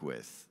work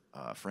with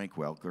Frank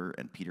Welker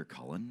and Peter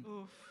Cullen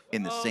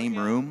in the same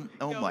room,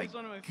 oh my he's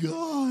one of my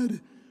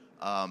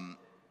God.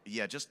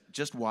 Yeah,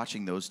 just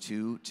watching those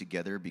two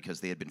together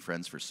because they had been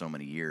friends for so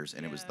many years,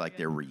 and it was like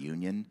their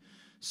reunion.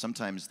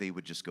 Sometimes they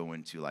would just go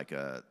into like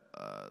a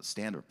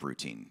stand-up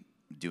routine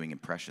doing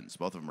impressions.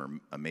 Both of them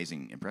are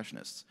amazing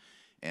impressionists.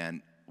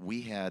 And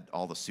we had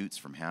all the suits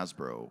from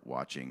Hasbro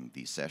watching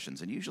these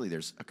sessions, and usually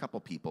there's a couple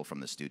people from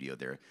the studio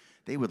there.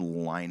 They would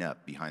line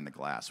up behind the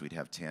glass. We'd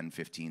have 10,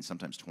 15,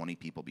 sometimes 20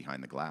 people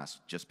behind the glass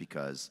just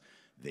because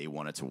they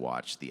wanted to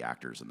watch the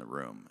actors in the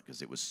room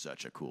because it was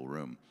such a cool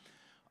room.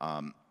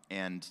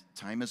 And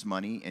time is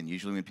money, and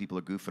usually when people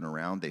are goofing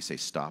around, they say,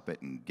 stop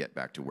it and get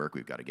back to work.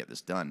 We've got to get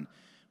this done.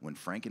 When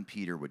Frank and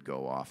Peter would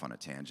go off on a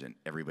tangent,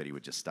 everybody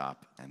would just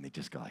stop, and they'd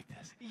just go like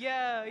this.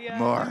 Yeah, yeah.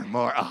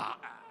 More.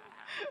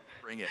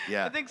 Bring it,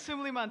 yeah. I think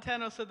Sumli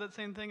Montano said that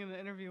same thing in the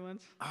interview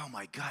once. Oh,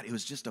 my God. It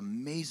was just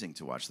amazing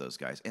to watch those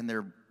guys. And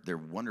they're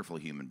wonderful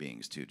human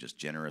beings, too. Just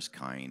generous,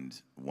 kind,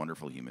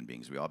 wonderful human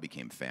beings. We all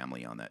became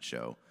family on that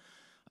show.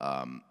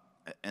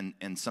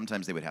 And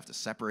sometimes they would have to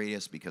separate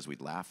us because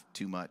we'd laugh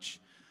too much.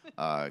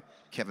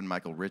 Kevin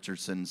Michael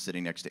Richardson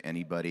sitting next to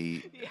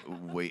anybody,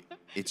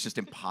 it's just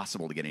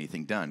impossible to get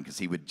anything done because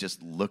he would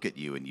just look at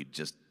you and you'd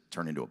just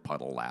turn into a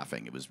puddle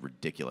laughing. It was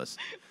ridiculous.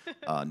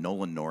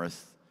 Nolan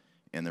North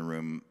in the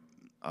room.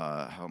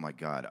 Oh my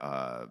God.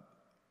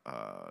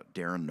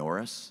 Darren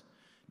Norris.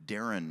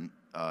 Darren,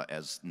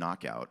 as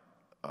Knockout,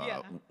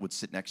 Yeah. would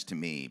sit next to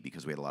me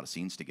because we had a lot of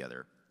scenes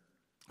together.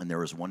 And there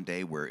was one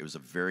day where it was a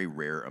very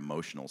rare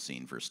emotional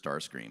scene for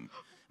Starscream,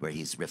 where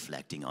he's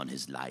reflecting on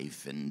his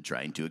life and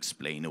trying to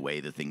explain away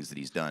the things that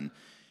he's done.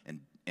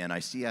 And I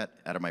see out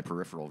of my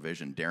peripheral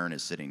vision, Darren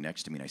is sitting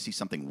next to me, and I see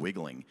something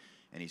wiggling,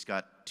 and he's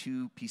got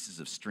 2 pieces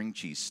of string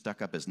cheese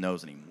stuck up his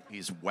nose, and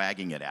he's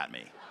wagging it at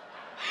me.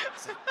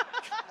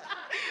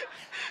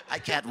 I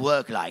can't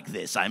work like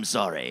this. I'm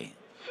sorry.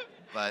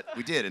 But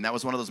we did, and that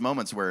was one of those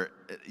moments where,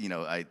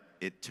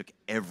 it took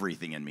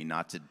everything in me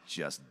not to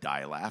just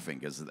die laughing,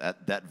 because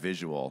that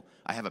visual,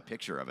 I have a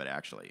picture of it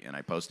actually, and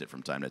I post it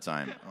from time to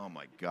time. Oh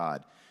my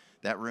God,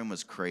 that room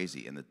was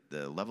crazy, and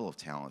the level of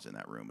talent in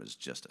that room was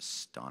just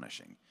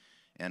astonishing.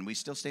 And we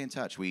still stay in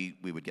touch. We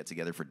would get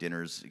together for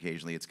dinners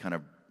occasionally. It's kind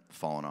of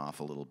fallen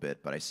off a little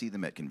bit, but I see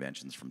them at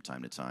conventions from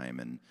time to time,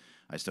 and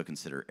I still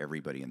consider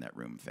everybody in that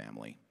room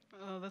family.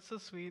 Oh, that's so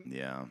sweet.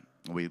 Yeah,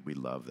 we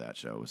love that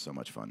show. It was so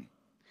much fun.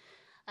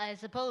 I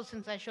suppose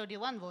since I showed you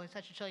one voice,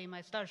 I should show you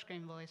my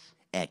Starscream voice.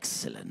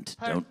 Excellent.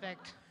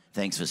 Perfect.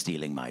 Thanks for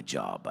stealing my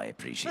job. I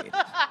appreciate it.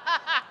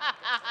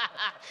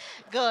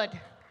 Good.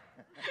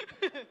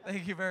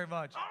 Thank you very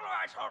much. All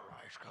right.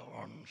 Go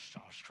on,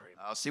 Starscream.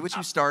 I'll see what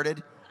you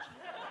started.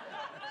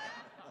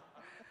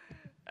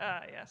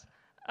 Yes.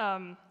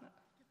 Broke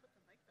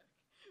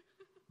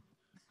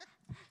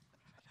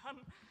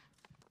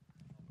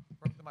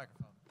the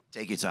microphone.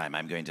 Take your time.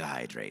 I'm going to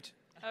hydrate.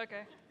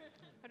 Okay.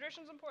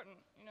 Hydration's important,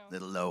 you know.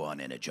 Little low on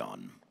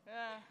energon.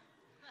 Yeah.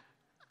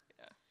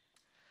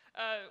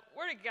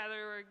 We're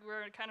together.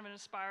 We're kind of an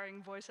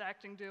aspiring voice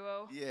acting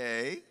duo.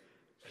 Yay.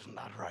 Isn't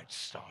that right,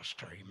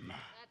 Starstream?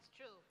 That's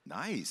true.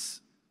 Nice.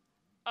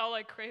 All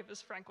I crave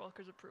is Frank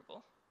Welker's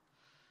approval.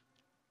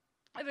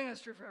 I think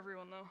that's true for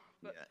everyone, though.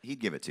 But, Yeah, he'd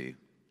give it to you.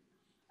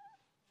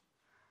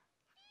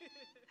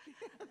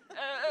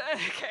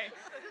 okay.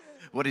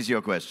 What is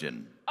your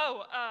question?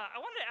 Oh, I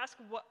wanted to ask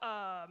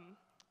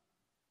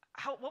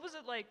what was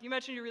it like? You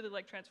mentioned you really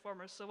like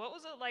Transformers, so what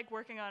was it like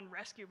working on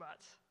Rescue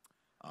Bots?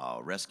 Oh,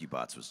 Rescue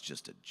Bots was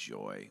just a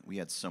joy. We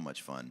had so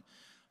much fun.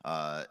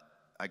 I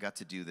got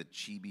to do the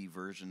chibi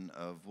version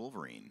of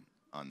Wolverine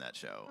on that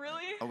show.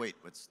 Really? Oh wait,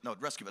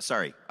 Rescue Bots.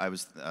 Sorry, that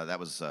was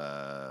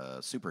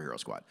Superhero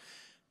Squad.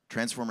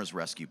 Transformers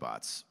Rescue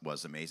Bots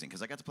was amazing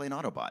because I got to play an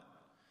Autobot.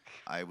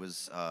 I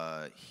was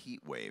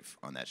Heatwave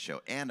on that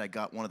show, and I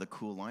got one of the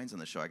cool lines on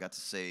the show. I got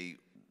to say,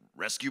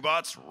 "Rescue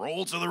Bots,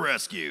 roll to the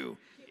rescue."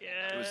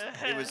 Yeah.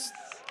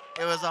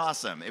 It was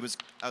awesome. It was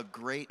a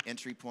great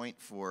entry point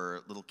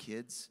for little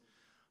kids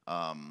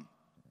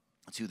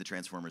to the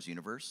Transformers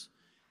universe,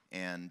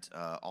 and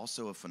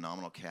also a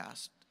phenomenal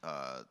cast.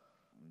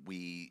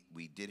 We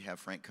did have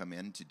Frank come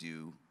in to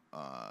do.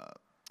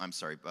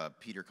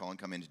 Peter Cullen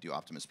come in to do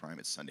Optimus Prime.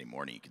 It's Sunday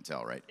morning, you can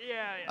tell, right?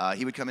 Yeah.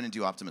 He would come in and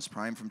do Optimus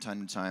Prime from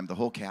time to time. The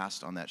whole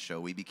cast on that show,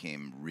 we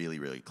became really,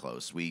 really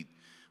close. We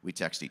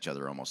text each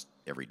other almost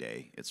every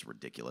day. It's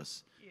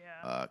ridiculous.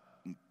 Yeah.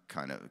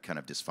 Kind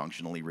of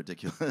dysfunctionally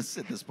ridiculous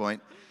at this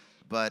point.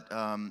 But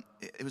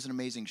it was an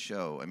amazing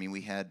show. I mean,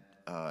 we had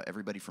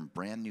everybody from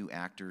brand new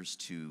actors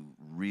to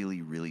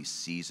really, really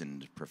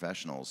seasoned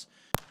professionals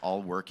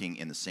all working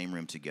in the same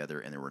room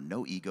together, and there were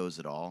no egos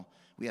at all.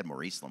 We had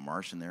Maurice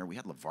LaMarche in there. We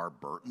had LeVar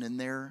Burton in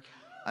there.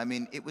 I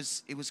mean, it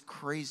was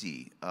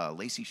crazy.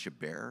 Lacey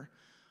Chabert.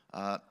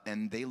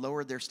 And they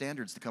lowered their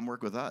standards to come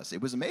work with us.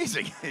 It was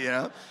amazing, you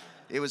know?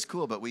 It was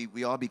cool, but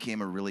we all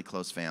became a really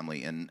close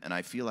family, and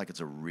I feel like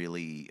it's a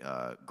really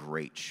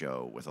great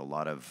show with a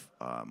lot of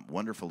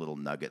wonderful little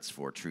nuggets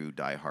for true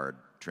diehard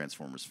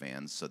Transformers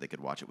fans so they could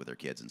watch it with their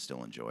kids and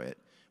still enjoy it.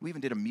 We even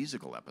did a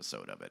musical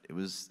episode of it. It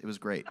was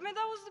great. I mean,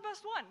 that was the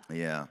best one.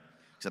 Yeah,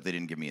 except they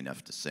didn't give me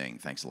enough to sing.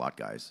 Thanks a lot,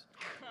 guys.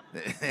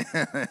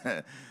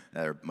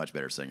 They're much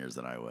better singers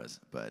than I was.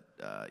 But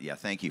yeah,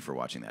 thank you for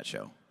watching that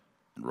show.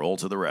 And roll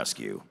to the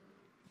rescue.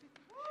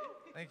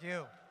 Thank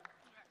you.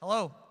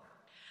 Hello.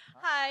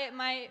 Hi,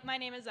 my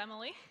name is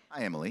Emily.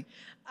 Hi, Emily.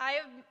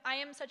 I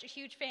am such a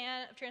huge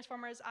fan of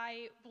Transformers.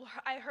 I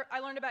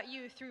learned about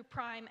you through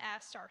Prime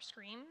as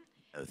Starscream.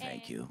 Oh,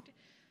 thank you.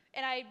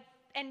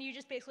 And you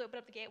just basically opened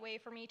up the gateway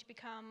for me to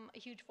become a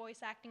huge voice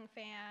acting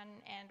fan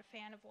and a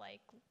fan of like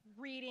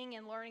reading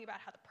and learning about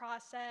how the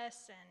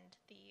process and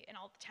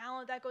all the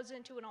talent that goes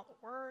into it and all the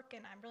work,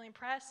 and I'm really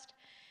impressed.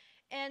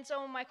 And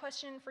so my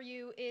question for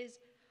you is,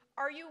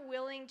 are you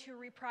willing to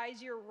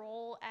reprise your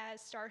role as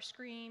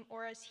Starscream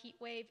or as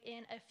Heatwave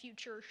in a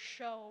future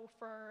show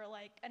for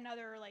like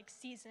another like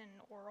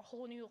season or a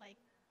whole new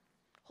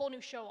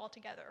show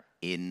altogether?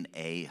 In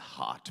a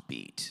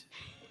heartbeat.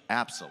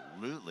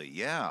 Absolutely,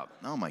 yeah.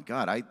 Oh my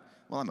God, I'm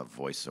a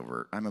voice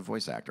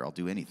actor. I'll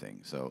do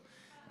anything. So,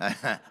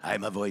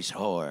 I'm a voice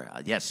whore.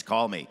 Yes,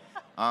 call me.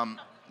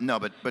 No,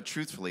 but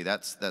truthfully,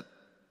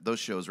 those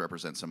shows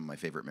represent some of my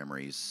favorite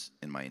memories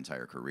in my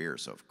entire career.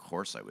 So of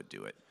course I would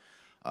do it.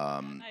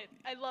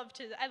 I'd love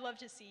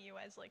to see you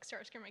as like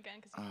Starscream again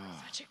because you're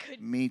such a good.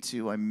 Me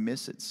too. I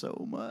miss it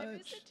so much. I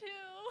miss it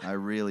too. I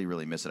really,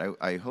 really miss it.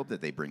 I hope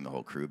that they bring the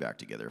whole crew back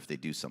together. If they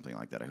do something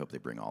like that, I hope they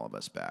bring all of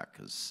us back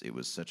because it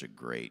was such a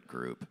great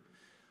group.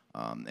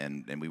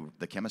 And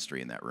the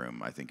chemistry in that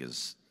room, I think,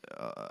 is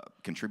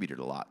contributed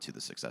a lot to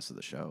the success of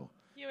the show.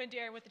 You and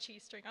Darren with the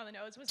cheese string on the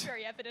nose was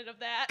very evident of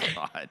that.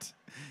 God,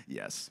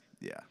 yes,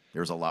 yeah.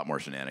 There's a lot more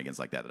shenanigans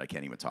like that I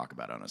can't even talk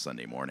about on a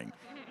Sunday morning.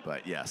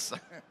 But yes,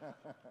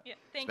 Yeah,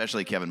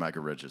 especially Kevin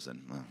Michael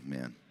Richardson. Oh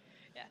man.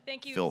 Yeah,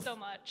 thank you Filth. so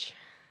much.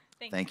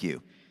 Thank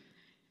you.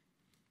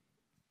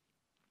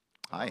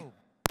 Hi.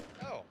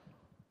 Oh.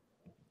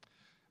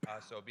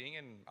 So being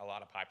in a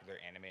lot of popular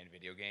anime and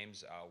video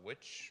games,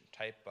 which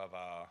type of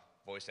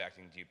voice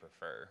acting do you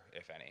prefer,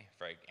 if any,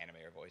 for like anime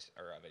or voice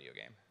or a video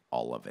game?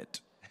 All of it.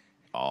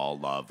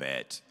 All of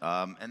it.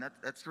 And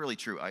that's really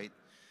true.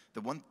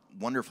 The one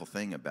wonderful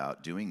thing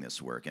about doing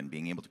this work and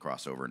being able to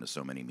cross over into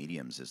so many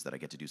mediums is that I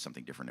get to do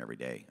something different every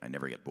day. I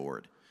never get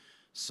bored.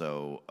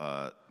 So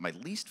my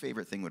least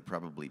favorite thing would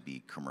probably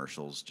be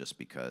commercials, just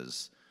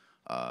because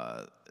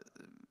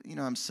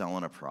I'm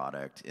selling a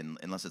product,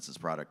 unless it's this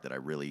product that I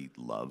really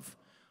love.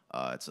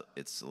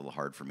 It's a little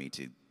hard for me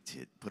to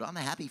put on the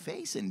happy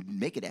face and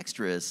make it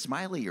extra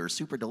smiley or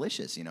super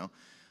delicious,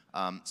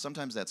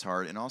 Sometimes that's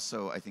hard, and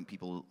also I think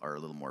people are a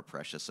little more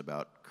precious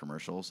about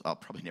commercials. I'll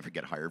probably never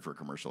get hired for a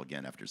commercial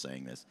again after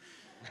saying this.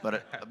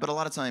 But a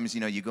lot of times,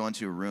 you go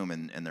into a room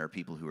and there are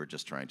people who are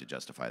just trying to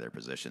justify their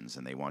positions,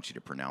 and they want you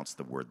to pronounce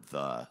the word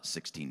 "the"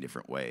 16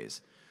 different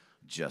ways,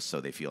 just so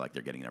they feel like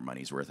they're getting their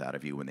money's worth out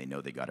of you when they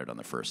know they got it on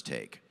the first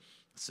take.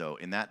 So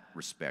in that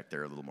respect,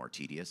 they're a little more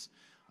tedious.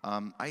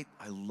 I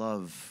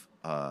love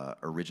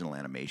original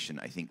animation.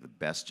 I think the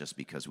best just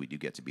because we do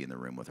get to be in the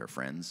room with our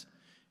friends,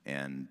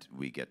 and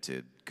we get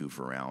to goof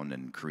around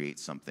and create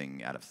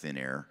something out of thin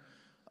air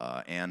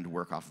and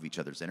work off of each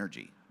other's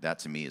energy. That,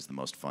 to me, is the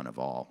most fun of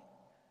all.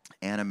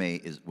 Anime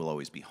will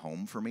always be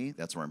home for me.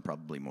 That's where I'm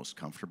probably most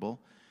comfortable,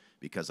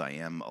 because I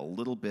am a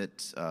little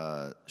bit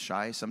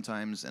shy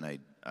sometimes, and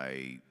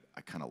I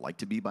kind of like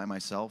to be by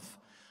myself.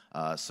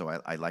 So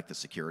I like the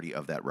security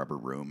of that rubber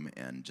room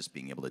and just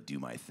being able to do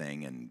my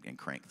thing and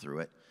crank through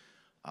it.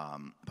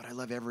 But I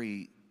love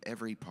every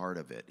part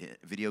of it.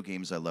 Video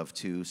games I love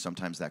too.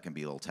 Sometimes that can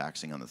be a little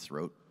taxing on the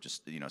throat,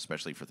 just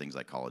especially for things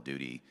like Call of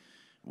Duty,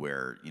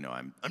 where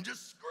I'm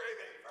just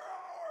screaming for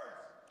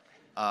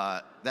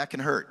hours. That can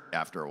hurt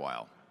after a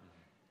while,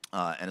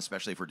 and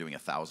especially if we're doing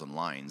 1,000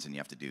 lines and you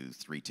have to do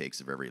 3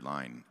 takes of every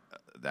line,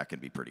 that can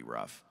be pretty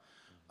rough.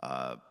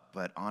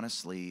 But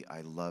honestly,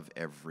 I love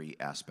every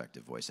aspect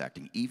of voice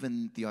acting,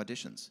 even the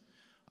auditions.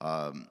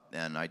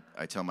 And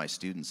I tell my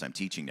students, I'm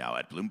teaching now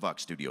at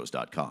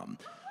bloomvoxstudios.com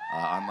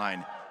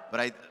online.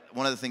 But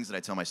one of the things that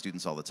I tell my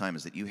students all the time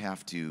is that you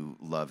have to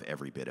love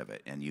every bit of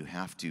it, and you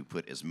have to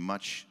put as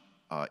much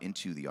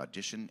into the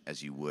audition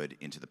as you would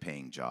into the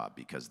paying job,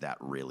 because that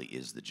really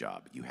is the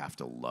job. You have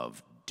to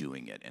love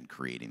doing it and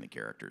creating the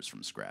characters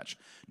from scratch,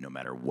 no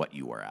matter what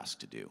you are asked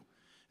to do.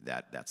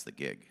 That's the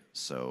gig.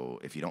 So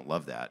if you don't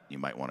love that, you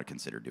might want to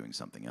consider doing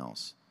something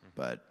else.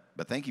 But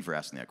thank you for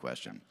asking that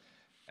question.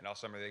 And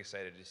also, I'm really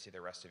excited to see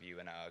the rest of you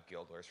in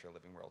Guild Wars for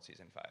Living World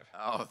Season 5.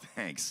 Oh,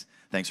 thanks.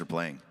 Thanks for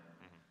playing.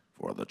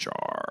 For the char.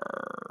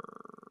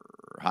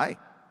 Hi.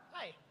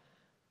 Hi.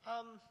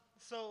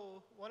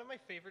 So one of my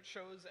favorite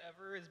shows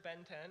ever is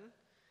Ben 10.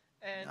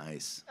 And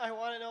Nice. I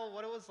want to know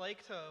what it was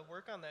like to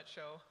work on that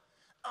show.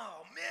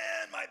 Oh,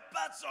 man, my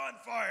butt's on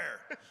fire.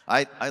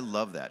 I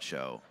love that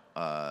show.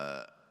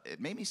 It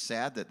made me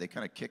sad that they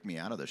kind of kicked me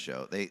out of the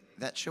show.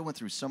 That show went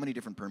through so many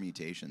different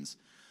permutations.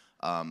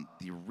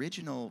 The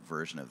original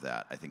version of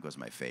that, I think, was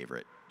my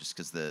favorite, just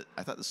because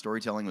I thought the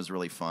storytelling was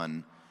really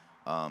fun.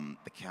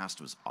 The cast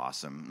was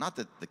awesome. Not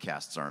that the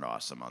casts aren't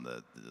awesome on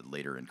the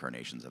later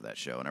incarnations of that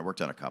show, and I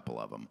worked on a couple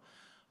of them.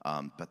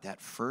 But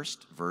that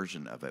first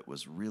version of it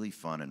was really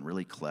fun and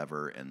really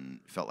clever and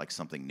felt like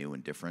something new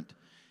and different.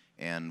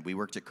 And we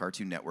worked at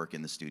Cartoon Network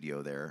in the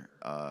studio there.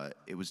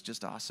 It was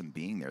just awesome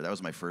being there. That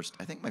was my first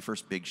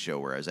big show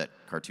where I was at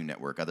Cartoon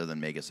Network, other than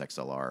Megas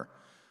XLR,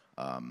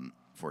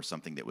 for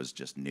something that was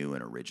just new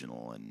and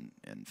original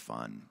and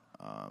fun.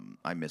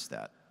 I miss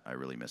that. I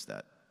really miss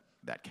that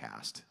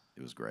cast.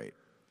 It was great.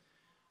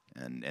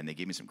 And they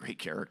gave me some great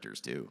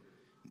characters too.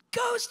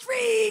 Ghost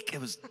Freak!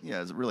 It was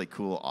really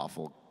cool,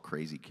 awful,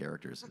 crazy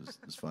characters.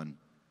 It was fun.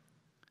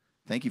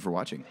 Thank you for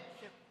watching.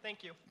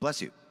 Thank you.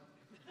 Bless you.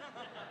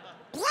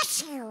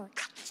 Bless you.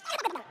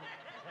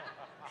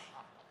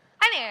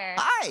 Hi there.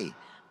 Hi.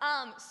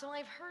 So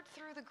I've heard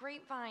through the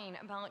grapevine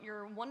about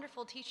your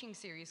wonderful teaching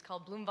series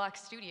called Bloombox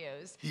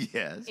Studios.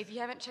 Yes. If you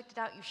haven't checked it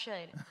out, you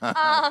should.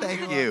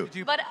 Thank you.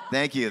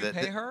 Thank you. Did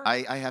you pay her?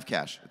 I have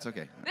cash. It's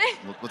okay.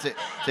 We'll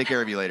take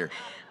care of you later.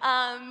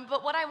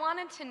 But what I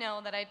wanted to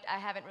know that I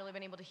haven't really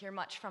been able to hear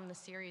much from the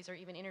series or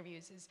even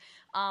interviews is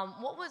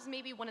what was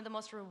maybe one of the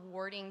most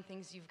rewarding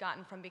things you've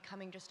gotten from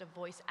becoming just a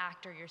voice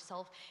actor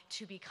yourself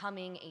to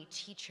becoming a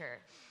teacher?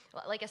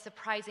 Like a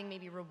surprising,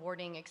 maybe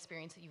rewarding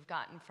experience that you've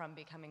gotten from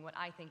becoming what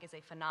I think is a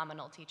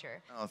phenomenal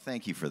teacher. Oh,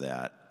 thank you for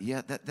that.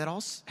 Yeah, that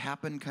all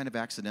happened kind of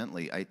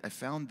accidentally. I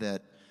found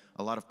that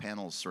a lot of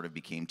panels sort of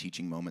became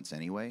teaching moments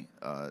anyway,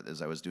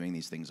 as I was doing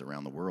these things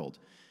around the world.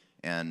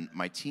 And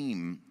my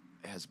team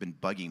has been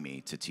bugging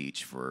me to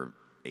teach for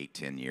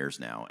 8-10 years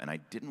now, and I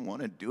didn't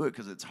want to do it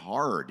because it's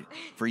hard.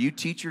 For you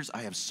teachers,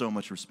 I have so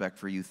much respect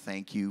for you.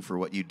 Thank you for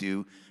what you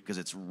do, because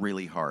it's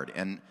really hard.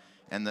 And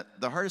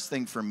the hardest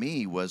thing for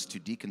me was to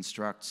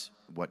deconstruct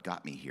what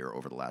got me here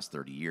over the last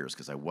 30 years,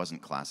 because I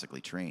wasn't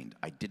classically trained.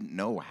 I didn't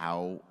know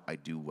how I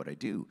do what I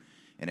do,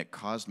 and it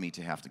caused me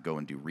to have to go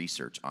and do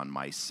research on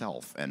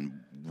myself and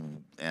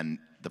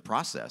the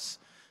process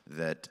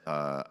that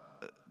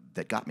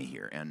that got me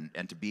here,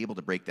 and to be able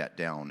to break that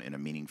down in a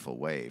meaningful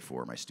way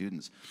for my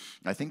students.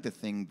 I think the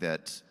thing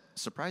that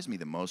surprised me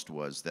the most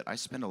was that I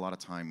spend a lot of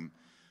time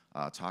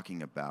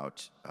talking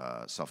about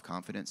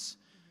self-confidence,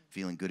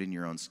 feeling good in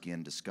your own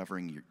skin,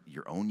 discovering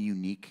your own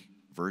unique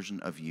version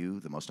of you,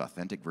 the most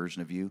authentic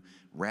version of you,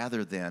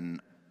 rather than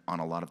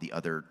on a lot of the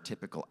other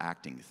typical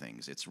acting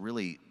things. It's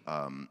really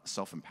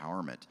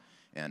self-empowerment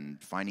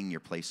and finding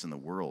your place in the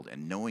world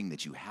and knowing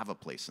that you have a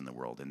place in the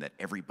world and that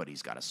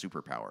everybody's got a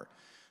superpower.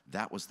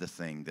 That was the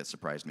thing that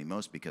surprised me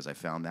most, because I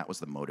found that was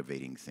the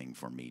motivating thing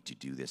for me to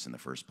do this in the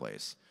first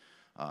place.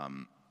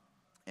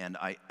 And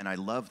I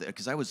loved it,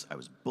 because I was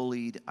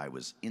bullied, I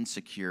was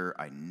insecure,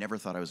 I never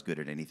thought I was good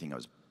at anything. I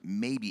was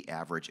maybe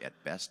average at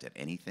best at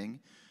anything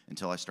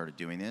until I started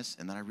doing this,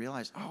 and then I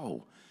realized,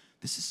 oh,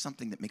 this is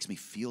something that makes me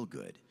feel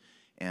good.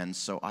 And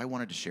so I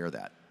wanted to share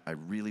that. I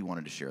really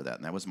wanted to share that,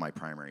 and that was my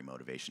primary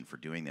motivation for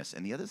doing this.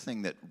 And the other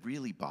thing that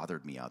really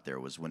bothered me out there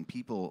was when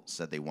people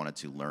said they wanted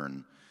to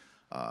learn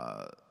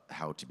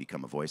how to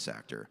become a voice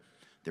actor.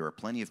 There are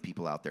plenty of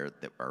people out there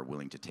that are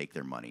willing to take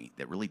their money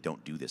that really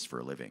don't do this for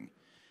a living.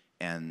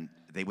 And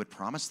they would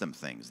promise them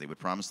things. They would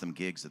promise them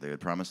gigs, they would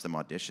promise them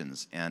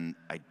auditions. And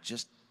I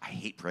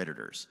hate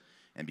predators.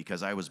 And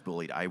because I was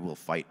bullied, I will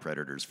fight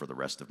predators for the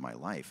rest of my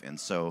life. And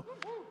so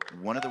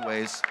one of the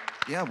ways,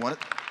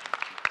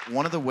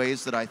 one of the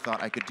ways that I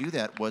thought I could do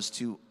that was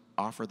to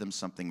offer them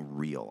something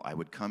real. I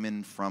would come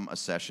in from a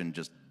session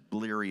just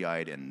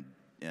bleary-eyed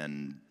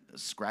and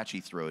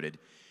scratchy-throated,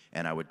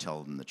 and I would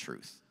tell them the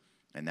truth.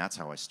 And that's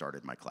how I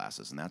started my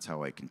classes, and that's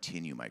how I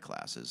continue my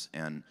classes.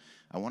 And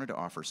I wanted to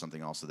offer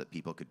something also that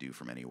people could do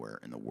from anywhere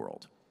in the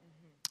world.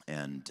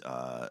 And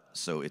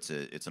so it's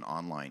an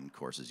online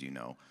course, as you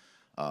know,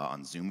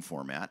 on Zoom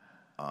format,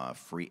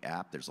 free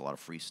app. There's a lot of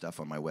free stuff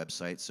on my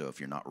website, so if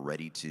you're not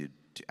ready to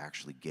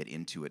actually get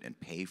into it and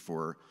pay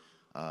for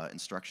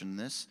instruction in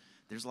this,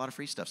 there's a lot of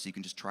free stuff, so you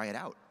can just try it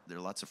out. There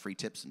are lots of free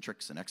tips and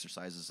tricks and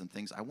exercises and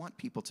things. I want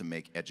people to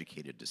make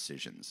educated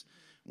decisions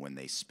when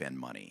they spend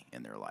money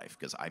in their life,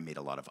 because I made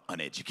a lot of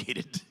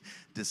uneducated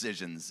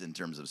decisions in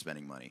terms of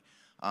spending money.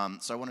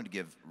 So I wanted to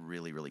give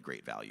really, really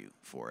great value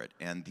for it.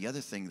 And the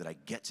other thing that I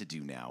get to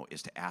do now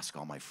is to ask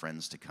all my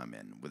friends to come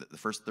in. With the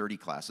first 30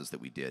 classes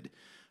that we did,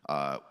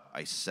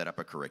 I set up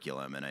a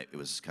curriculum, and it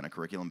was kind of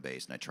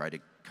curriculum-based, and I tried to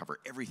cover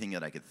everything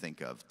that I could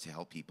think of to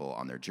help people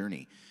on their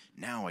journey.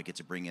 Now I get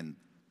to bring in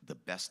the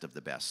best of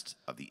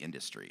the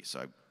industry. So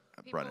I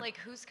People brought in, like,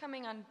 who's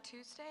coming on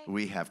Tuesday?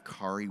 we have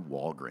Kari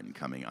Walgren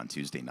coming on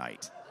Tuesday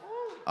night.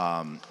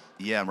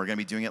 Yeah, and we're going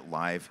to be doing it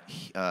live.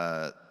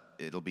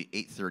 It'll be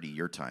 8:30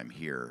 your time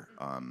here.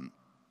 And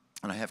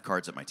I have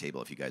cards at my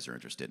table if you guys are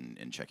interested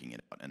in checking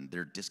it out. And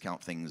there are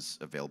discount things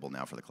available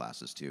now for the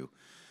classes too.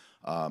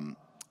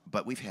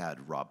 But we've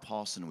had Rob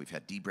Paulson, we've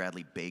had D.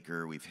 Bradley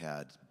Baker, we've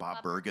had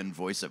Bob Bergen,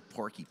 voice of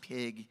Porky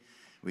Pig.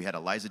 We had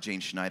Eliza Jane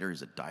Schneider,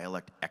 who's a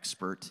dialect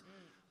expert.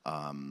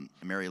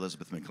 Mary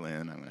Elizabeth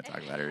McGlynn, I'm going to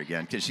talk about her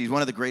again, because she's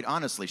one of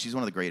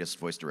the greatest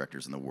voice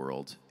directors in the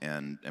world.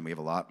 And we have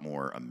a lot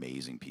more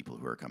amazing people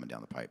who are coming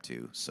down the pipe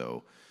too.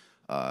 So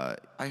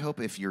I hope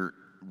if you're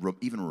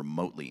even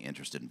remotely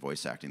interested in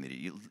voice acting, that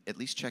you at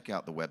least check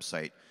out the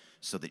website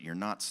so that you're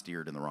not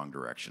steered in the wrong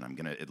direction. I'm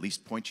going to at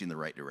least point you in the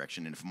right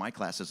direction. And if my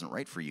class isn't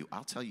right for you,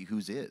 I'll tell you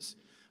whose is.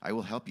 I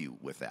will help you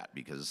with that,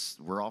 because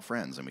we're all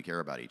friends and we care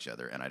about each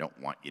other, and I don't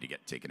want you to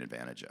get taken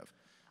advantage of.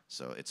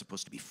 So it's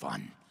supposed to be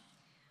fun.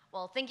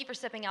 Well, thank you for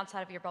stepping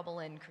outside of your bubble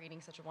and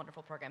creating such a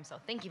wonderful program. So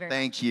thank you very much.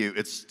 Thank you.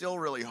 It's still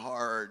really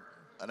hard,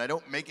 and I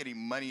don't make any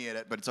money in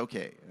it, but it's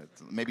okay.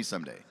 Maybe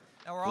someday.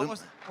 And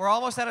we're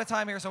almost out of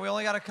time here, so we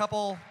only got a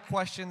couple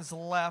questions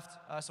left.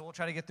 So we'll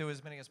try to get through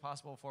as many as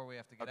possible before we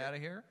have to get out of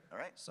here. All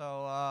right.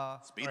 So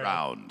speed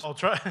round. I'll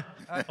try.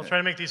 I'll try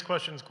to make these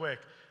questions quick.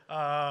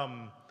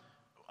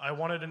 I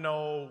wanted to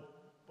know.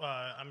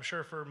 I'm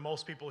sure for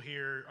most people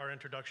here, our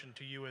introduction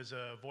to you as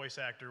a voice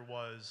actor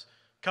was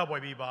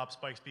Cowboy Bebop,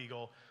 Spike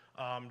Spiegel.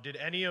 Did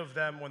any of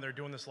them, when they're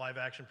doing this live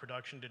action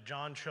production, did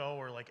John Cho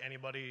or like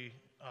anybody,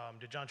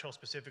 did John Cho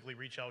specifically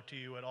reach out to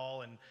you at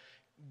all and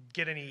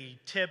get any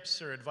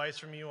tips or advice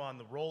from you on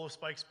the role of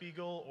Spike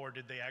Spiegel, or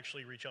did they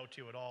actually reach out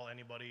to you at all?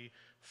 Anybody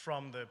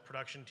from the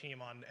production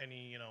team on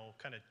any,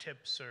 kind of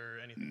tips or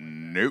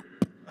anything? Nope.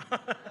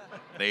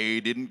 They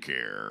didn't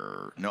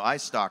care. No, I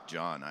stalked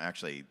John.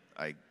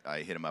 I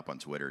hit him up on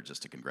Twitter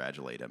just to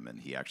congratulate him, and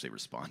he actually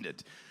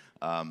responded.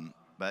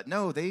 But But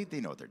no, they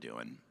know what they're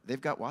doing. They've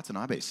got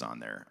Watanabe on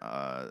there.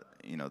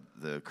 You know,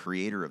 the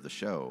creator of the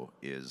show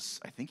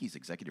is, I think he's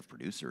executive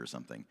producer or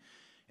something.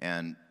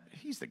 And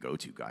he's the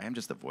go-to guy. I'm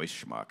just the voice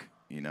schmuck,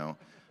 you know.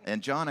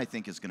 And John, I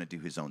think, is going to do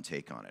his own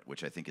take on it,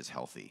 which I think is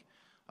healthy.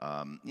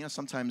 You know,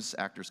 sometimes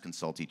actors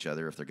consult each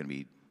other if they're going to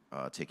be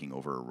taking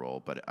over a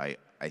role, but I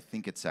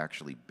think it's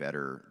actually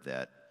better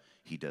that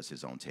he does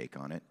his own take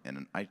on it.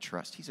 And I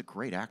trust, he's a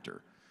great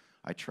actor.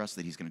 I trust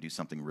that he's going to do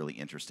something really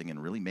interesting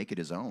and really make it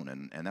his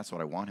own, and that's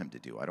what I want him to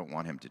do. I don't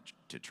want him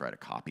to try to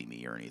copy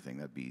me or anything.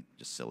 That'd be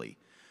just silly.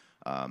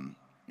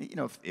 You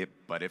know,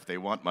 but if they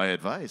want my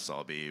advice,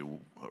 I'll be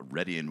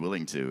ready and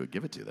willing to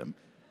give it to them.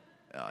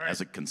 As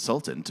a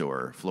consultant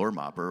or floor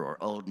mopper or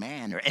old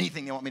man or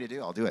anything they want me to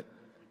do, I'll do it.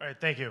 All right,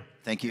 thank you.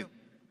 Thank you.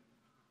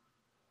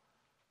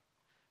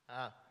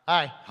 Hi.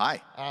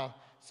 Hi.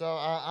 So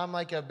I'm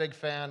like a big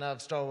fan of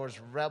Star Wars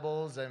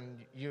Rebels, and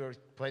you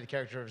play the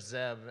character of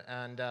Zeb.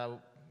 And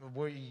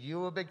were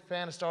you a big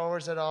fan of Star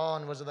Wars at all?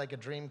 And was it like a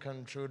dream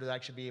come true to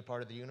actually be a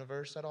part of the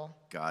universe at all?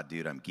 God,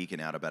 dude, I'm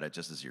geeking out about it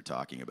just as you're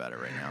talking about it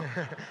right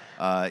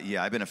now.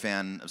 Yeah, I've been a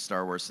fan of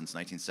Star Wars since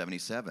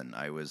 1977.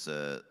 I was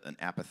an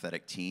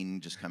apathetic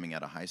teen just coming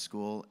out of high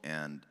school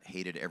and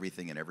hated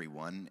everything and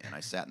everyone. And I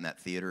sat in that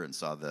theater and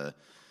saw the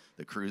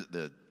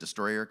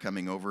destroyer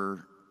coming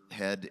over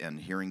head and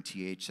hearing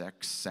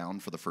THX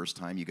sound for the first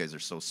time. You guys are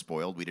so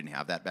spoiled. We didn't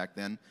have that back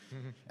then.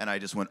 And I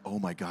just went, oh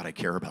my God, I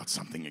care about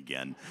something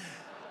again.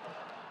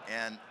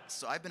 And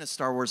so I've been a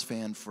Star Wars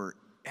fan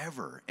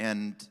forever.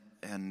 And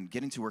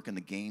getting to work in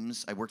the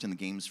games, I worked in the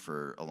games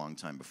for a long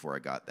time before I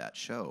got that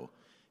show.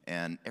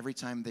 And every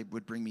time they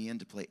would bring me in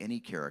to play any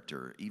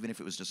character, even if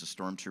it was just a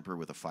stormtrooper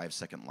with a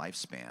 5-second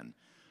lifespan,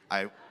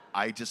 I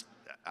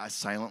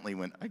silently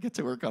went, I get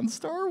to work on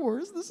Star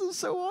Wars. This is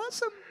so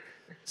awesome.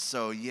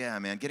 So yeah,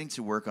 man, getting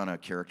to work on a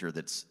character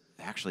that's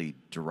actually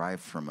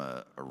derived from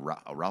a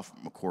Ralph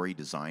McQuarrie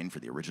design for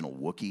the original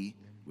Wookiee,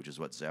 which is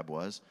what Zeb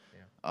was,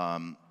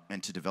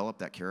 and to develop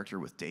that character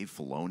with Dave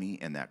Filoni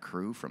and that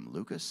crew from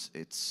Lucas,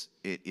 it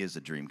is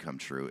a dream come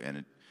true,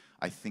 and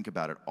I think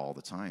about it all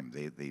the time.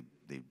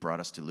 They brought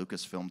us to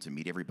Lucasfilm to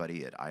meet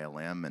everybody at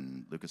ILM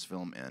and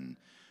Lucasfilm, and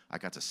I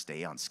got to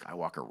stay on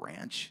Skywalker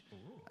Ranch.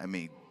 Ooh. I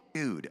mean,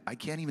 dude, I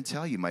can't even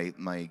tell you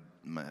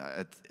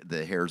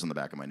the hairs on the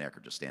back of my neck are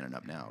just standing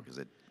up now because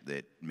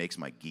it makes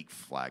my geek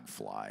flag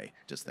fly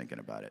just thinking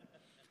about it.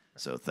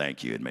 So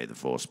thank you, and may the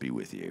force be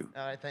with you.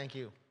 All right, thank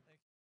you.